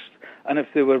taxed? And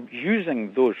if they were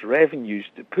using those revenues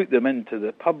to put them into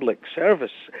the public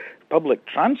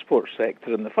transport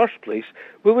sector in the first place,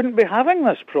 we wouldn't be having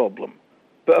this problem.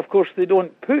 But of course they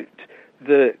don't put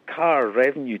the car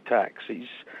revenue taxes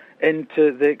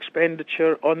into the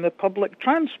expenditure on the public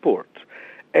transport.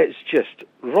 It's just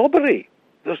robbery.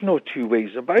 There's no two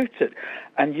ways about it.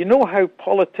 And you know how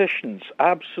politicians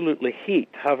absolutely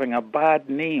hate having a bad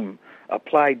name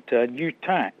applied to a new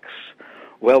tax?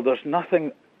 Well, there's no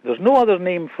other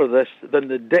name for this than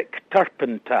the Dick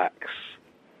Turpin tax.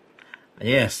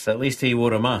 Yes, at least he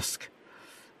wore a mask,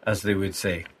 as they would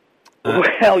say.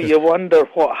 Well, you wonder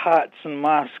what hats and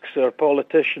masks our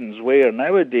politicians wear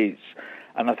nowadays.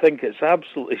 And I think it's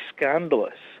absolutely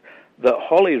scandalous that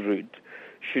Holyrood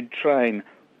should try and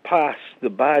pass the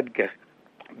bad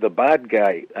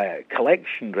guy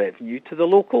collection revenue to the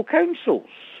local councils.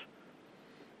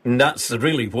 And that's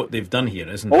really what they've done here,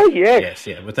 isn't it? Oh, yes. Yes,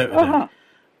 yeah, without a doubt.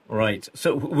 Right.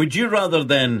 So would you rather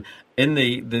then, in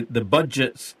the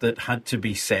budgets that had to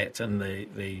be set and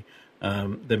the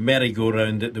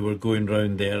merry-go-round that they were going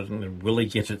round there, and will he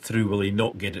get it through, will he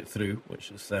not get it through,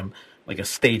 which is like a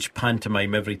stage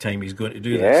pantomime every time he's going to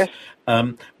do this.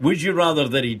 Would you rather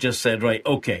that he just said, right,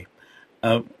 okay,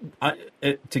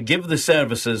 to give the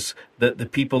services that the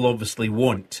people obviously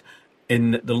want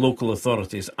in the local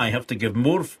authorities, I have to give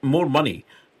more money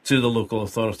to the local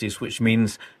authorities, which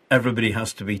means everybody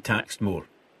has to be taxed more?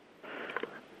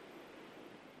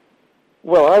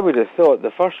 Well, I would have thought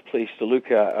the first place to look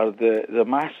at are the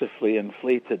massively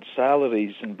inflated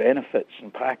salaries and benefits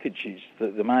and packages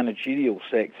that the managerial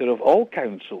sector of all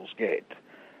councils get.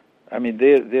 I mean,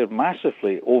 they're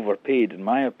massively overpaid, in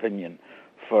my opinion,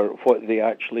 for what they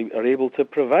actually are able to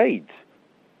provide.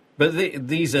 But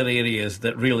these are areas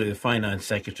that really the Finance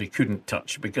Secretary couldn't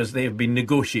touch because they have been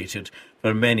negotiated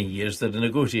for many years. They're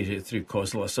negotiated through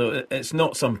COSLA. So it's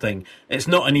not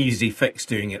an easy fix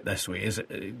doing it this way, is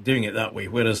it? Doing it that way.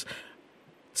 Whereas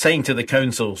saying to the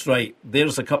councils, right,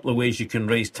 there's a couple of ways you can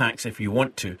raise tax if you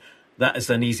want to, that is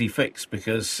an easy fix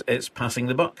because it's passing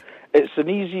the buck. It's an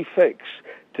easy fix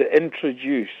to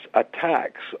introduce a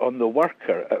tax on the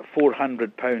worker at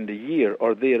 £400 a year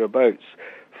or thereabouts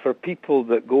for people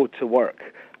that go to work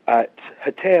at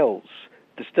hotels,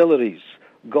 distilleries,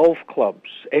 golf clubs,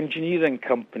 engineering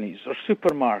companies or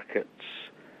supermarkets.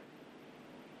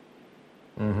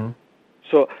 Mm-hmm.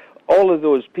 So all of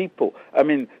those people, I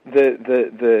mean,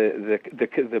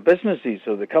 the businesses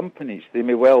or the companies, they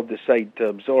may well decide to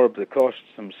absorb the costs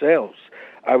themselves.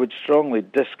 I would strongly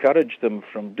discourage them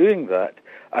from doing that.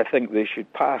 I think they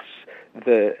should pass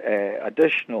the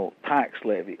additional tax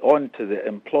levy onto the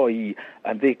employee,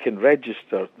 and they can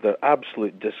register their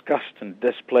absolute disgust and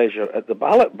displeasure at the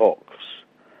ballot box.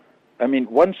 I mean,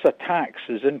 once a tax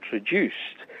is introduced,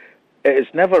 it is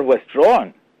never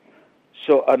withdrawn.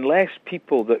 So unless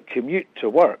people that commute to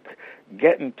work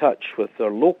get in touch with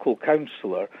their local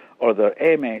councillor or their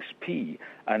MSP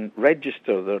and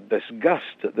register their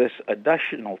disgust at this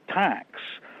additional tax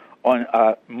on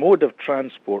a mode of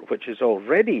transport which is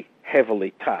already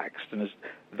heavily taxed, and as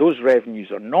those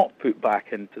revenues are not put back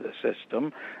into the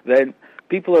system, then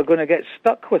people are going to get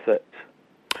stuck with it.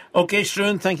 OK,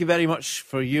 Struan, thank you very much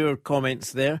for your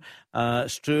comments there.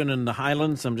 Struan in the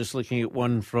Highlands, I'm just looking at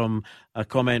a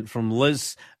comment from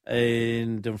Liz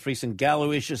in Dumfries and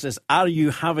Galloway. She says, are you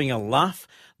having a laugh?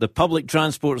 The public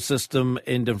transport system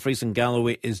in Dumfries and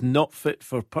Galloway is not fit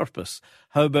for purpose.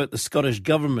 How about the Scottish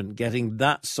Government getting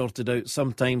that sorted out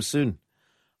sometime soon?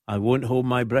 I won't hold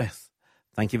my breath.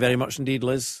 Thank you very much indeed,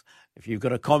 Liz. If you've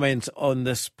got a comment on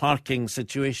this parking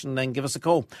situation, then give us a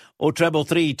call.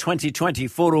 0333 2020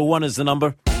 401 is the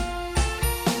number.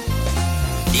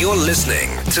 You're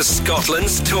listening to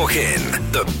Scotland's Talkin',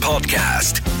 the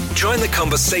podcast. Join the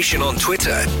conversation on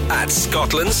Twitter at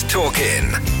Scotland's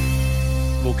Talkin'.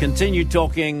 We'll continue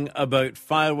talking about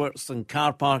fireworks and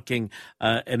car parking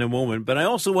in a moment, but I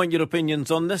also want your opinions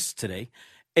on this today.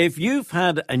 If you've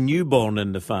had a newborn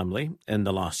in the family in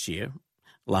the last year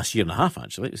and a half,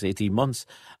 actually, it was 18 months,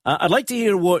 I'd like to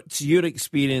hear what your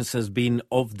experience has been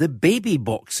of the baby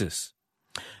boxes.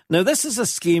 Now, this is a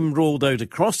scheme rolled out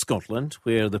across Scotland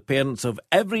where the parents of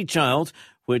every child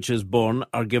which is born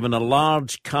are given a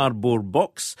large cardboard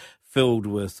box filled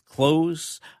with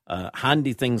clothes,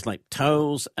 handy things like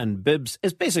towels and bibs.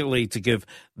 It's basically to give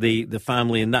the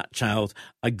family and that child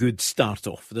a good start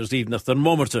off. There's even a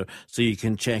thermometer so you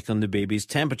can check on the baby's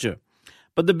temperature.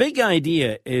 But the big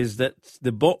idea is that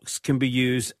the box can be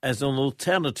used as an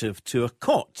alternative to a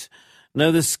cot.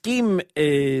 Now, the scheme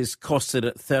is costed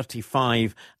at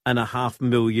 £35.5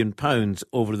 million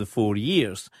over the 4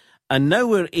 years. And now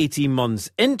we're 18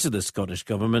 months into the Scottish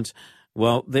Government.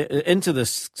 Well, into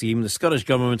this scheme, the Scottish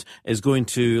Government is going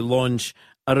to launch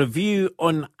a review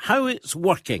on how it's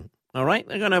working. All right?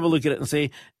 They're going to have a look at it and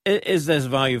say, is this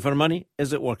value for money?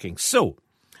 Is it working? So,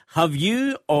 have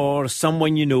you or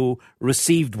someone you know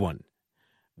received one?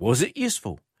 Was it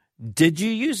useful? Did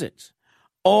you use it?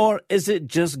 Or is it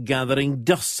just gathering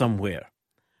dust somewhere?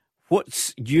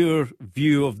 What's your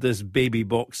view of this baby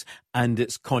box and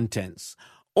its contents?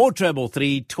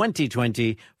 0333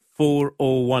 2020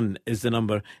 401 is the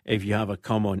number if you have a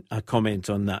comment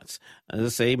on that. As I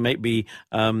say, it might be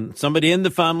somebody in the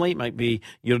family, might be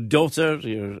your daughter,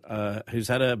 who's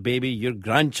had a baby, your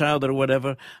grandchild or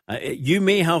whatever. You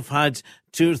may have had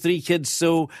 2 or 3 kids,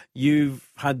 so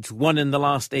you've had one in the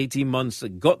last 18 months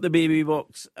that got the baby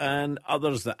box and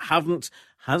others that haven't.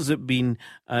 Has it been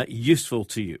useful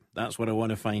to you? That's what I want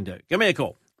to find out. Give me a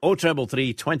call.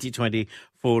 0333 2020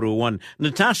 401.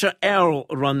 Natasha Earle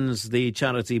runs the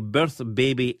charity Birth,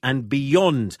 Baby and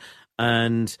Beyond,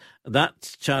 and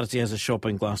that charity has a shop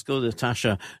in Glasgow.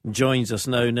 Natasha joins us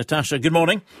now. Natasha, good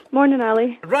morning. Morning,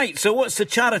 Ali. Right, so what's the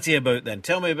charity about then?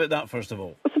 Tell me about that first of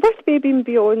all. So Birth, Baby and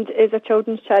Beyond is a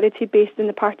children's charity based in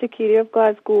the Partick area of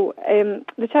Glasgow.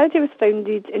 The charity was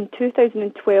founded in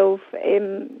 2012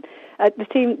 at the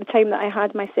time that I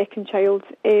had my second child.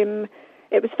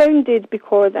 It was founded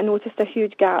because I noticed a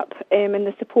huge gap in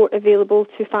the support available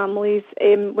to families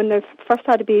when they've first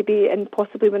had a baby and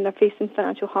possibly when they're facing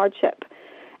financial hardship.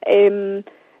 The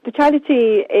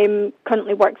charity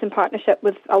currently works in partnership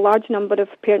with a large number of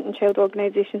parent and child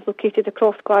organisations located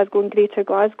across Glasgow and Greater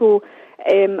Glasgow,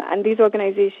 and these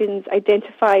organisations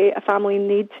identify a family in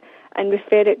need and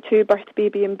refer it to Birth,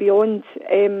 Baby and Beyond.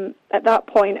 At that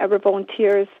point, our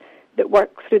volunteers that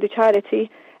work through the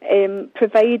charity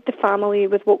provide the family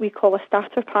with what we call a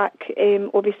starter pack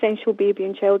of essential baby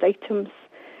and child items.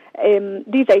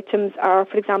 These items are,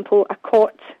 for example, a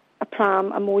cot, a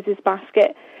pram, a Moses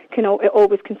basket. It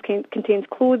always contains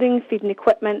clothing, feeding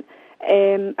equipment,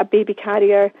 a baby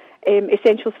carrier,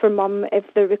 essentials for mum if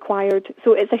they're required.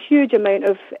 So it's a huge amount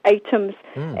of items,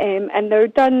 and they're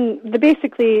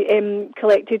basically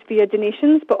collected via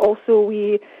donations, but also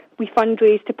we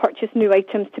fundraise to purchase new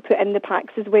items to put in the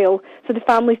packs as well. So the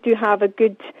families do have a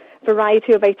good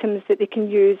variety of items that they can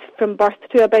use from birth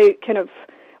to about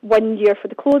 1 year for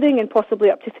the clothing and possibly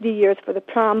up to 3 years for the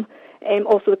pram.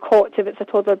 Also the cot if it's a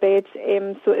toddler bed.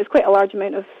 So it's quite a large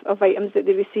amount of items that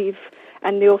they receive,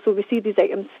 and they also receive these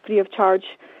items free of charge.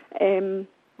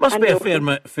 Must be a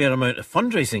fair amount of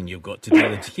fundraising you've got to do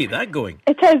to keep that going.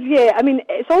 It is, yeah. I mean,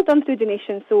 it's all done through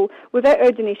donations, so without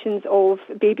our donations of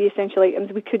baby essential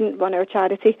items, we couldn't run our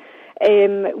charity.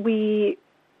 We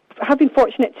have been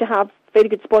fortunate to have very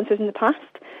good sponsors in the past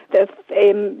that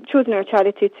have chosen our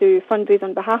charity to fundraise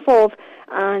on behalf of,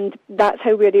 and that's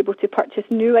how we're able to purchase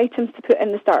new items to put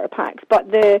in the starter packs.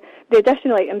 But the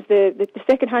additional items, the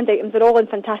second-hand items, are all in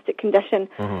fantastic condition.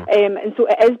 And so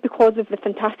it is because of the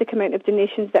fantastic amount of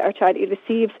donations that our charity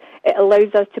receives, it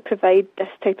allows us to provide this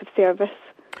type of service.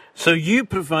 So you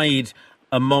provide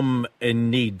a mum in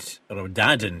need, or a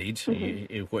dad in need,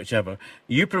 whichever,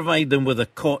 you provide them with a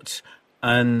cot,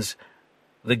 and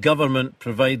the government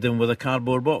provide them with a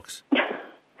cardboard box.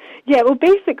 Yeah, well,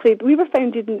 basically, our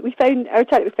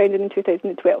charity was founded in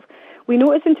 2012. We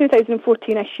noticed in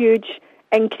 2014 a huge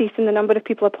increase in the number of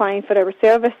people applying for our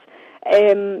service,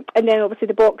 and then obviously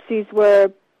the boxes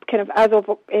were as of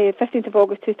 15th of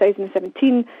August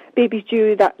 2017, babies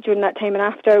due during that time and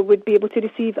after would be able to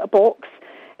receive a box.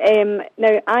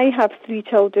 Now, I have 3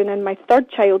 children, and my third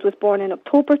child was born in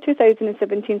October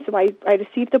 2017, so I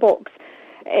received a box.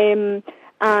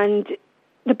 And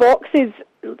the boxes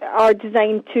are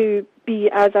designed to be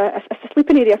as a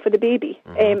sleeping area for the baby,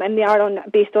 and they are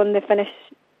based on the Finnish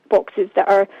boxes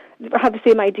that have the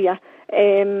same idea.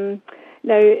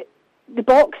 Now, the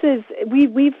boxes,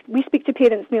 we speak to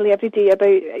parents nearly every day about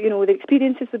the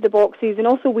experiences with the boxes, and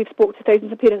also we've spoke to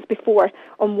thousands of parents before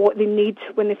on what they need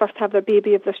when they first have their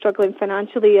baby if they're struggling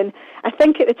financially. And I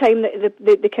think at the time that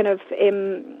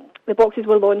the boxes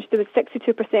were launched, there was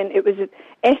 62%. It was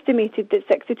estimated that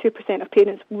 62% of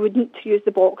parents wouldn't use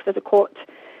the box as a cot.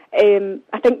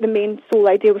 I think the main sole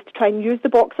idea was to try and use the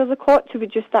box as a cot to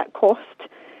reduce that cost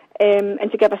and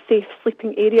to give a safe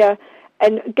sleeping area.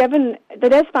 And given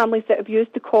there is families that have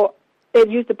used the box as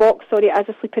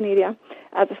a sleeping area,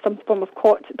 as some form of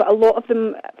cot, but a lot of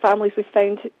them, families we've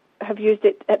found, have used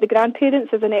it at the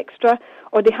grandparents as an extra,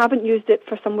 or they haven't used it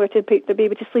for somewhere to put the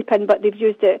baby to sleep in, but they've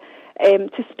used it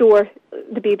to store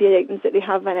the baby items that they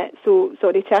have in it. So,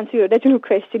 sorry, to answer your original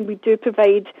question, we do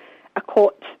provide a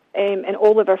cot in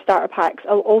all of our starter packs,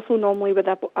 also normally with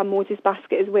a Moses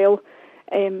basket as well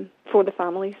for the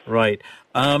families. Right.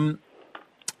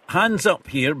 Hands up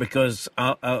here, because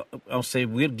I'll say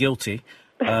we're guilty.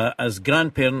 As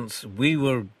grandparents, we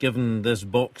were given this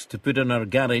box to put in our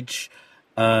garage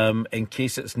in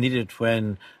case it's needed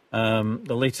when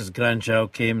the latest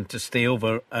grandchild came to stay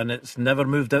over, and it's never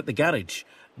moved out the garage.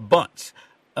 But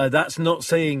that's not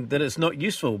saying that it's not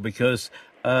useful, because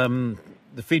the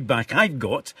feedback I've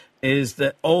got is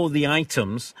that all the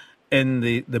items in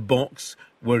the box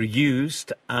were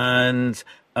used, and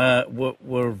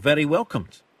were very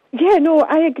welcomed. Yeah, no,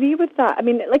 I agree with that. I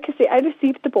mean, like I say, I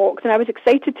received the box and I was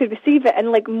excited to receive it.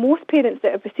 And like most parents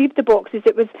that have received the boxes,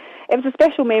 it was a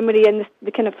special memory and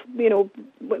the kind of,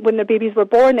 when their babies were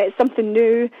born, it's something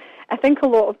new. I think a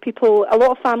lot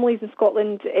of families in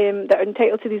Scotland that are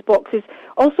entitled to these boxes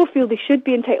also feel they should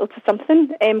be entitled to something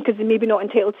because they may be not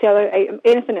entitled to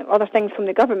other things from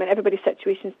the government. Everybody's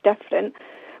situation is different.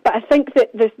 But I think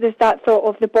that there's that thought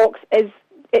of the box is,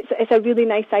 it's a really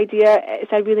nice idea,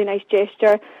 it's a really nice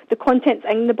gesture. The contents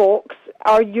in the box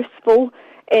are useful,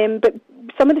 but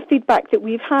some of the feedback that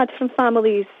we've had from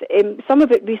families, some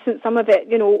of it recent, some of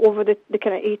it, over the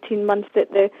kind of 18 months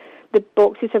that the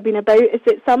boxes have been about, is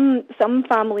that some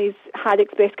families had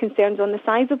expressed concerns on the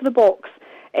size of the box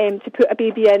to put a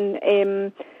baby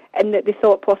in, and that they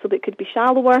thought possibly it could be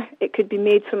shallower, it could be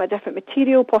made from a different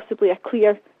material, possibly a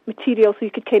clear material, so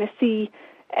you could kind of see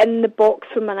in the box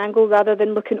from an angle rather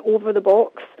than looking over the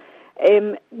box.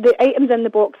 The items in the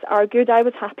box are good. I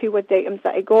was happy with the items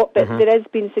that I got, but there has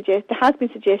been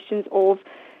suggestions of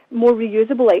more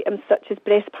reusable items such as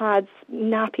breast pads,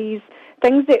 nappies,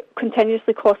 things that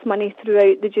continuously cost money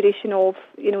throughout the duration of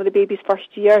the baby's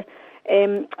first year.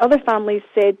 Other families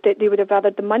said that they would have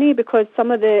rathered the money because some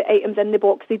of the items in the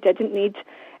box they didn't need,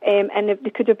 and they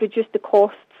could have reduced the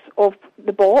costs of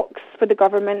the box for the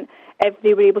government if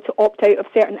they were able to opt out of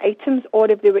certain items or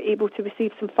if they were able to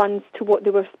receive some funds to what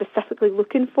they were specifically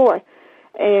looking for.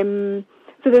 So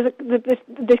there's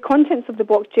the contents of the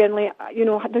box generally,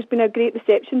 there's been a great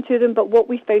reception to them, but what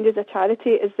we found as a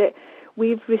charity is that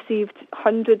we've received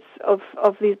hundreds of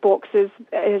these boxes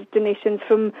as donations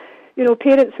from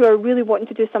parents who are really wanting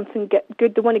to do something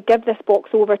good. They want to give this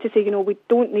box over to say, we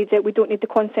don't need it, we don't need the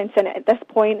contents in it at this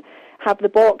point, have the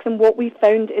box. And what we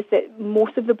found is that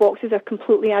most of the boxes are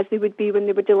completely as they would be when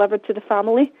they were delivered to the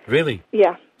family. Really?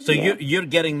 Yeah. So you're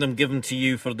getting them given to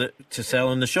you to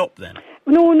sell in the shop then?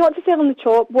 No, not to sell in the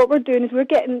shop. What we're doing is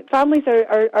families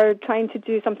are trying to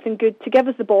do something good to give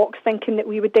us the box, thinking that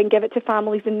we would then give it to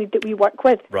families in need that we work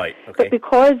with. Right, okay. But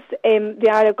because they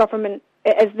are the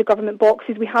government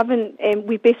boxes,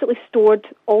 we've basically stored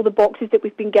all the boxes that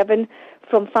we've been given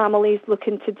from families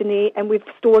looking to donate, and we've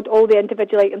stored all the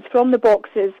individual items from the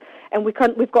boxes, and we've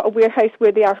got a warehouse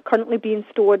where they are currently being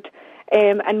stored,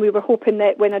 and we were hoping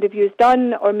that when a review is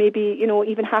done, or maybe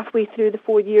even halfway through the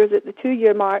 4 years at the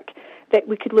 2-year mark, that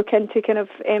we could look into kind of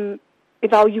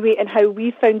evaluating how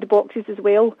we found the boxes as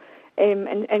well,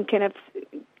 and kind of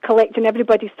collecting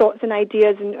everybody's thoughts and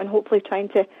ideas, and hopefully trying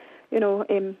to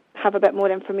have a bit more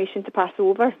information to pass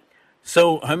over.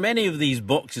 So how many of these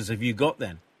boxes have you got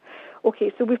then?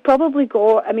 Okay, so we've probably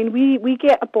got, we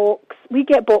get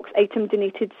box item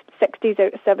donated 6 days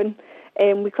out of 7.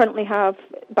 We currently have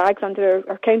bags under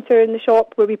our counter in the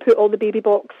shop where we put all the baby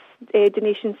box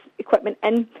donations equipment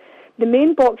in. The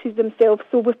main boxes themselves,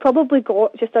 so we've probably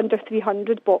got just under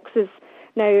 300 boxes.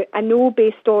 Now, I know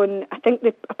based on, I think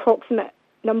the approximate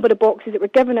number of boxes that were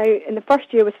given out in the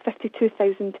first year was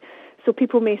 52,000. So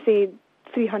people may say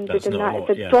 300 and that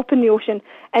is a drop in the ocean.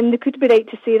 And they could be right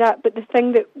to say that, but the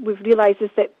thing that we've realised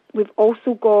is that we've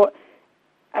also got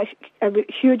a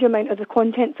huge amount of the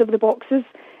contents of the boxes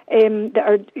that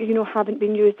are, haven't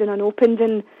been used and unopened.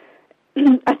 And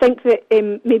I think that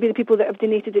maybe the people that have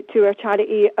donated it to our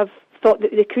charity have thought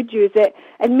that they could use it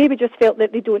and maybe just felt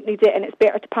that they don't need it and it's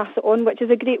better to pass it on, which is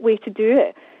a great way to do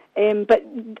it. But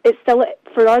it's still,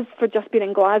 for us, for just being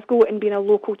in Glasgow and being a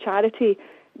local charity,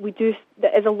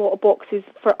 there is a lot of boxes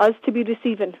for us to be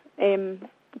receiving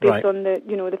based on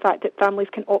the fact that families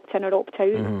can opt in or opt out.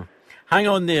 Mm-hmm. Hang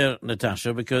on there,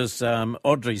 Natasha, because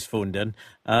Audrey's phoned in.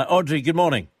 Audrey, good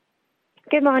morning.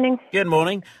 Good morning. Good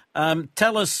morning.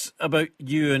 Tell us about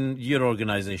you and your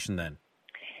organisation then.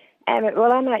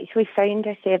 Well, I'm actually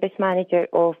founder service manager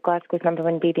of Glasgow's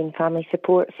 #1 baby and family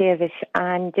support service,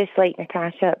 and just like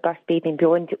Natasha at Birth, Baby and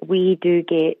Beyond, we do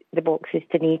get the boxes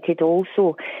donated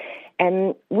also.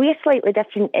 We're slightly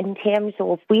different in terms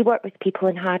of we work with people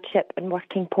in hardship and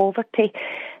working poverty,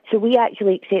 so we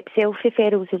actually accept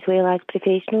self-referrals as well as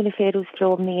professional referrals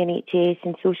from the NHS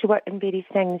and social work and various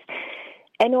things.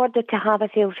 In order to have a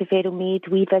self-referral made,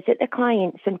 we visit the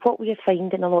clients, and what we are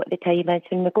finding a lot of the time is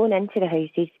when we're going into the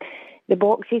houses, the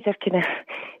boxes are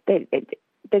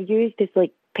they're used as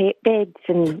like pet beds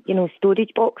and,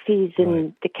 storage boxes,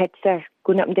 and the kids are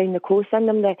going up and down the clothes in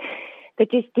them. They're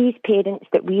just these parents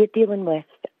that we're dealing with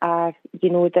are,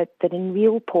 they're in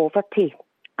real poverty,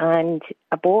 and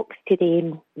a box to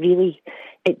them really,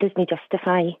 it doesn't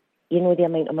justify, the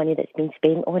amount of money that's been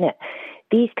spent on it.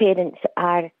 These parents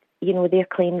are, their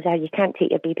claims are you can't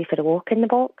take your baby for a walk in the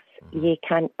box, you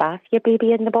can't bath your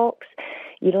baby in the box,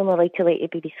 you're only allowed to let your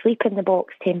baby sleep in the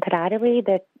box temporarily.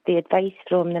 The advice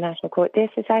from the National Court Death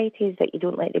Society is that you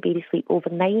don't let the baby sleep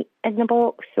overnight in the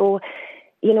box. So,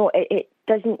 it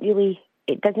doesn't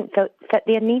fit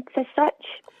their needs as such.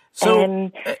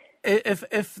 So,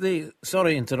 if they...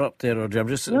 Sorry to interrupt there, Audrey. I'm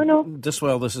just... No. Just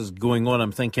while this is going on,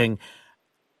 I'm thinking,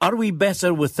 are we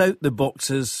better without the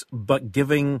boxes but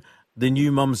giving the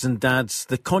new mums and dads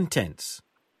the contents?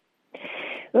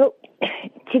 Well,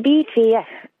 to be fair,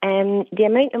 the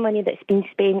amount of money that's been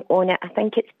spent on it, I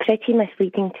think it's pretty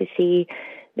misleading to say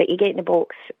that you get in a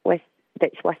box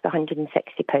that's worth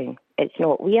 £160. It's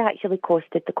not. We actually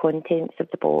costed the contents of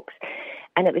the box,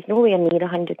 and it was nowhere near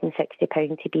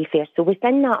 £160, to be fair. So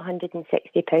within that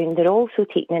 £160, they're also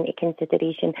taking into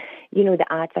consideration, the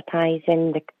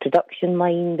advertising, the production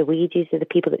line, the wages of the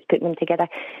people that's putting them together.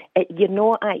 You're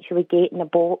not actually getting a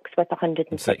box with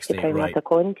 £160 worth of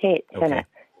contents in it.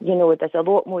 There's a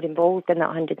lot more involved in that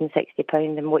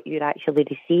 £160 than what you're actually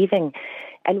receiving.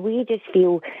 And we just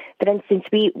feel, for instance,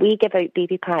 we give out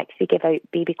baby packs, we give out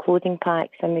baby clothing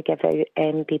packs, and we give out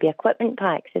baby equipment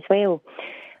packs as well.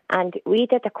 And we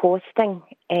did a costing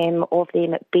of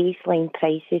them at baseline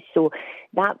prices. So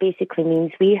that basically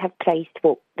means we have priced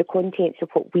the contents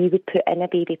of what we would put in a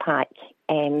baby pack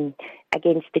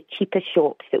against the cheapest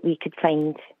shops that we could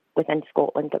find within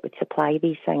Scotland that would supply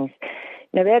these things.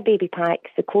 Now, our baby packs,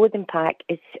 the clothing pack,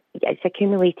 it's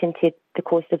accumulating to the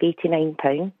cost of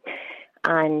 £89,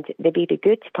 and the baby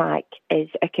goods pack is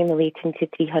accumulating to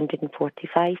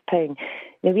 £345.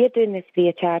 Now, we're doing this free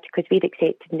of charge because we're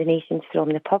accepting donations from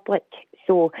the public.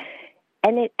 So,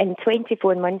 in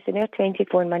 24 months, in our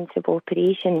 24 months of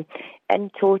operation, in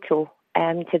total,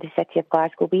 to the City of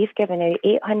Glasgow, we've given out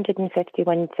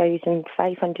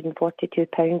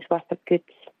 £851,542 worth of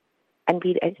goods. And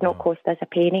it's not cost us a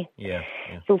penny. Yeah.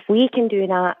 So if we can do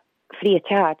that free of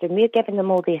charge, and we're giving them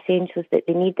all the essentials that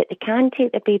they need, that they can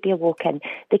take their baby a walk in,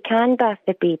 they can bath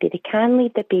their baby, they can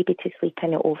leave their baby to sleep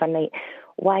in it overnight,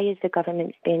 why is the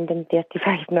government spending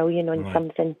 $35 million on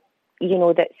something,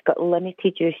 that's got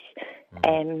limited use?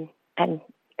 And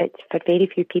it's for very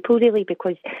few people, really,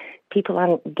 because people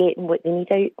aren't getting what they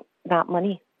need out that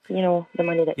money, the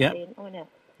money that's spent on it.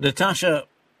 Natasha...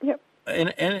 Yep.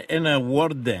 In a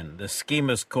word then, the scheme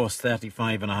has cost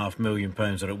 £35.5 million,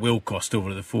 or it will cost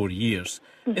over the 4 years.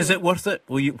 Mm-hmm. Is it worth it?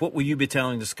 What will you be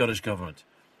telling the Scottish Government?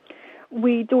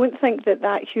 We don't think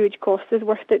that huge cost is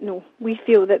worth it, no. We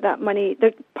feel that money,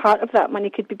 that part of that money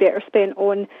could be better spent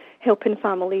on helping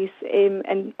families in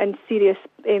serious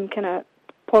kind of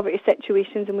poverty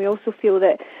situations, and we also feel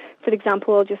that, for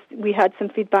example, we had some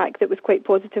feedback that was quite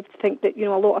positive to think that,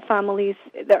 a lot of families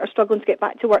that are struggling to get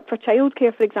back to work for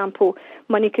childcare, for example,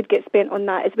 money could get spent on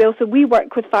that as well. So we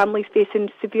work with families facing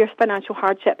severe financial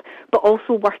hardship, but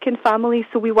also working families.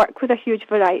 So we work with a huge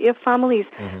variety of families.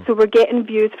 Mm-hmm. So we're getting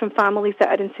views from families that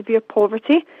are in severe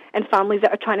poverty and families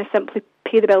that are trying to simply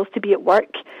pay the bills to be at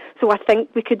work. So I think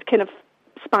we could kind of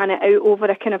span it out over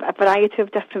a variety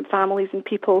of different families and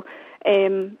people.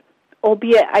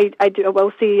 Albeit, I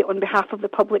will say on behalf of the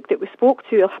public that we spoke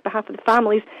to, on behalf of the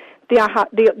families,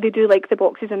 they do like the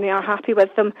boxes and they are happy with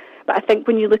them. But I think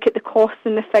when you look at the costs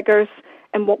and the figures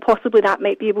and what possibly that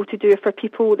might be able to do for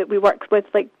people that we work with,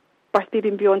 like Birth Baby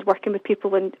and Beyond, working with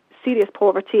people in serious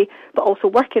poverty, but also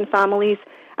working families,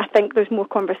 I think there's more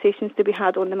conversations to be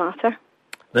had on the matter.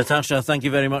 Natasha, thank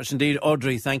you very much indeed.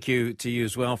 Audrey, thank you to you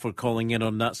as well for calling in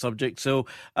on that subject. So,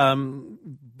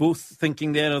 both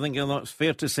thinking there, I think it's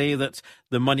fair to say that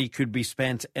the money could be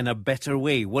spent in a better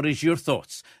way. What is your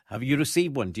thoughts? Have you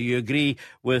received one? Do you agree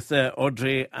with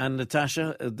Audrey and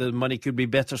Natasha? The money could be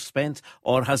better spent,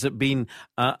 or has it been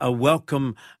a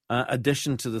welcome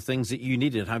addition to the things that you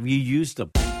needed? Have you used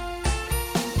them?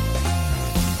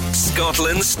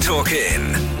 Scotland's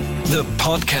Talkin', the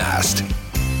podcast.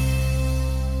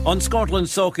 On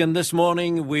Scotland's Talkin' this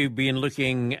morning, we've been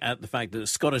looking at the fact that the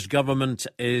Scottish Government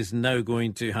is now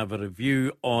going to have a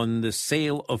review on the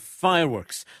sale of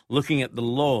fireworks, looking at the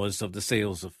laws of the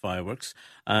sales of fireworks.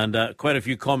 And quite a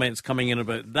few comments coming in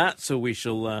about that, so we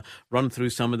shall run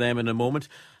through some of them in a moment.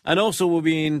 And also we've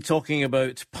been talking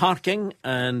about parking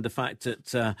and the fact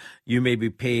that you may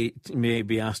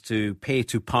be asked to pay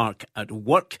to park at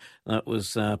work. That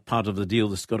was part of the deal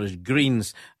the Scottish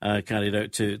Greens carried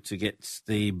out to get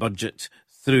the budget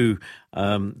through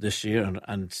this year,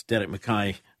 and Derek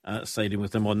Mackay siding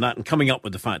with them on that, and coming up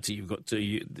with the fact that you've got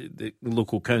the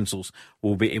local councils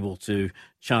will be able to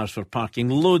charge for parking.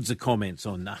 Loads of comments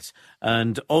on that.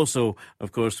 And also,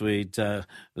 of course, we had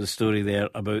the story there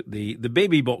about the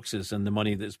baby boxes and the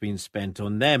money that's been spent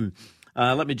on them.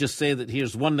 Let me just say that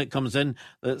here's one that comes in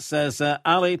that says,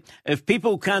 Ali, if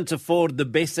people can't afford the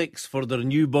basics for their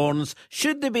newborns,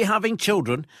 should they be having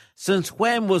children? Since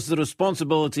when was the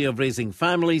responsibility of raising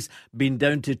families been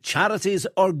down to charities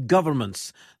or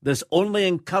governments? This only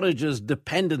encourages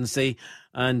dependency,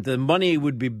 and the money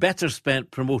would be better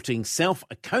spent promoting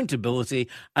self-accountability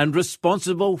and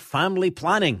responsible family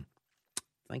planning.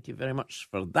 Thank you very much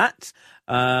for that.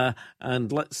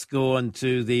 And let's go on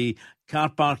to the car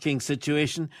parking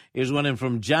situation. Here's one in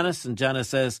from Janice, and Janice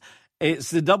says,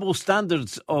 it's the double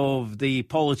standards of the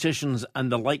politicians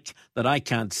and the like that I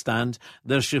can't stand.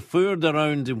 They're chauffeured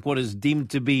around in what is deemed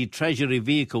to be treasury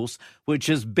vehicles, which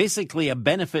is basically a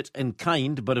benefit in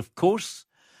kind, but of course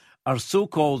are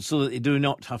so-called so that they do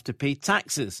not have to pay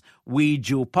taxes. We,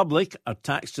 Joe Public, are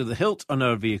taxed to the hilt on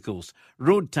our vehicles.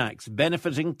 Road tax,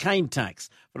 benefit-in kind tax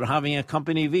for having a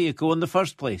company vehicle in the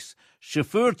first place.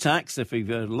 Chauffeur tax, if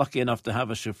you're lucky enough to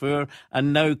have a chauffeur,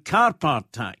 and now car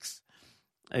park tax.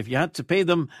 If you had to pay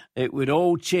them, it would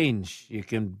all change. You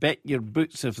can bet your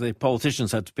boots if the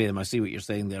politicians had to pay them. I see what you're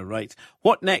saying there, right?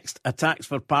 What next? A tax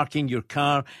for parking your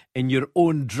car in your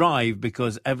own drive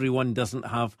because everyone doesn't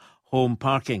have home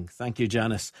parking. Thank you,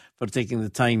 Janice, for taking the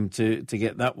time to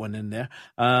get that one in there.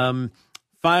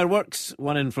 Fireworks,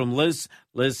 one in from Liz.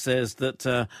 Liz says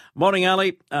that, morning,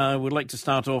 Ali. Would like to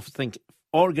start off, think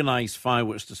organised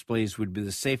fireworks displays would be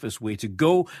the safest way to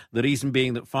go. The reason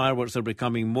being that fireworks are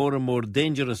becoming more and more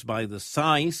dangerous by the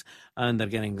size, and they're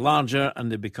getting larger,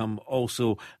 and they become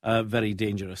also very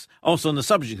dangerous. Also, on the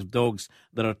subject of dogs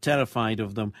that are terrified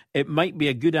of them, it might be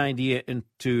a good idea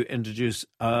to introduce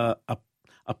a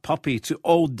puppy to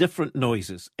all different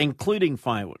noises, including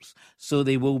fireworks, so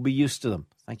they will be used to them.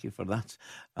 Thank you for that.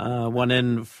 One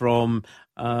in from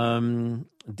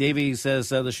Davey says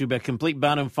there should be a complete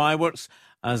ban on fireworks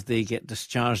as they get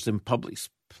discharged in public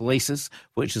places,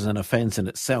 which is an offence in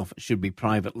itself. It should be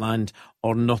private land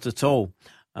or not at all.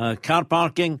 Car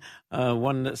parking,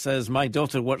 one that says, my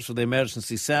daughter works for the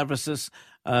emergency services.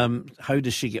 How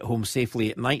does she get home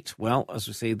safely at night? Well, as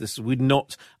we say, this would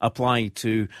not apply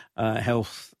to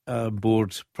health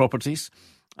board properties.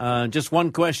 Just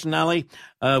one question, Ali.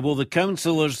 Will the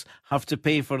councillors have to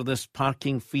pay for this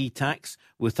parking fee tax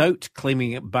without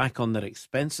claiming it back on their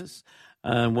expenses?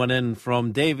 One in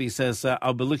from Davey says,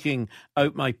 I'll be looking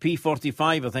out my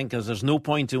P45, I think, as there's no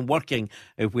point in working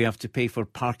if we have to pay for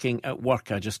parking at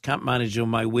work. I just can't manage on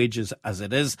my wages as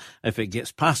it is. If it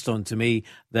gets passed on to me,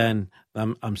 then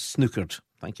I'm snookered.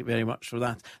 Thank you very much for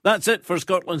that. That's it for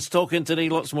Scotland's Talking today.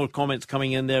 Lots more comments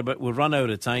coming in there, but we've run out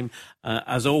of time.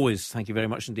 As always, thank you very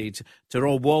much indeed to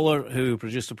Rob Waller, who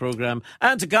produced the programme,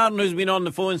 and to Karen, who's been on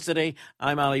the phones today.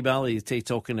 I'm Ali Bally.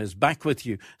 Talking is back with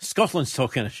you. Scotland's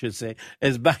Talking, I should say,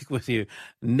 is back with you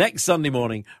next Sunday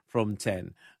morning from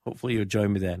 10. Hopefully you'll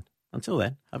join me then. Until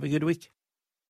then, have a good week.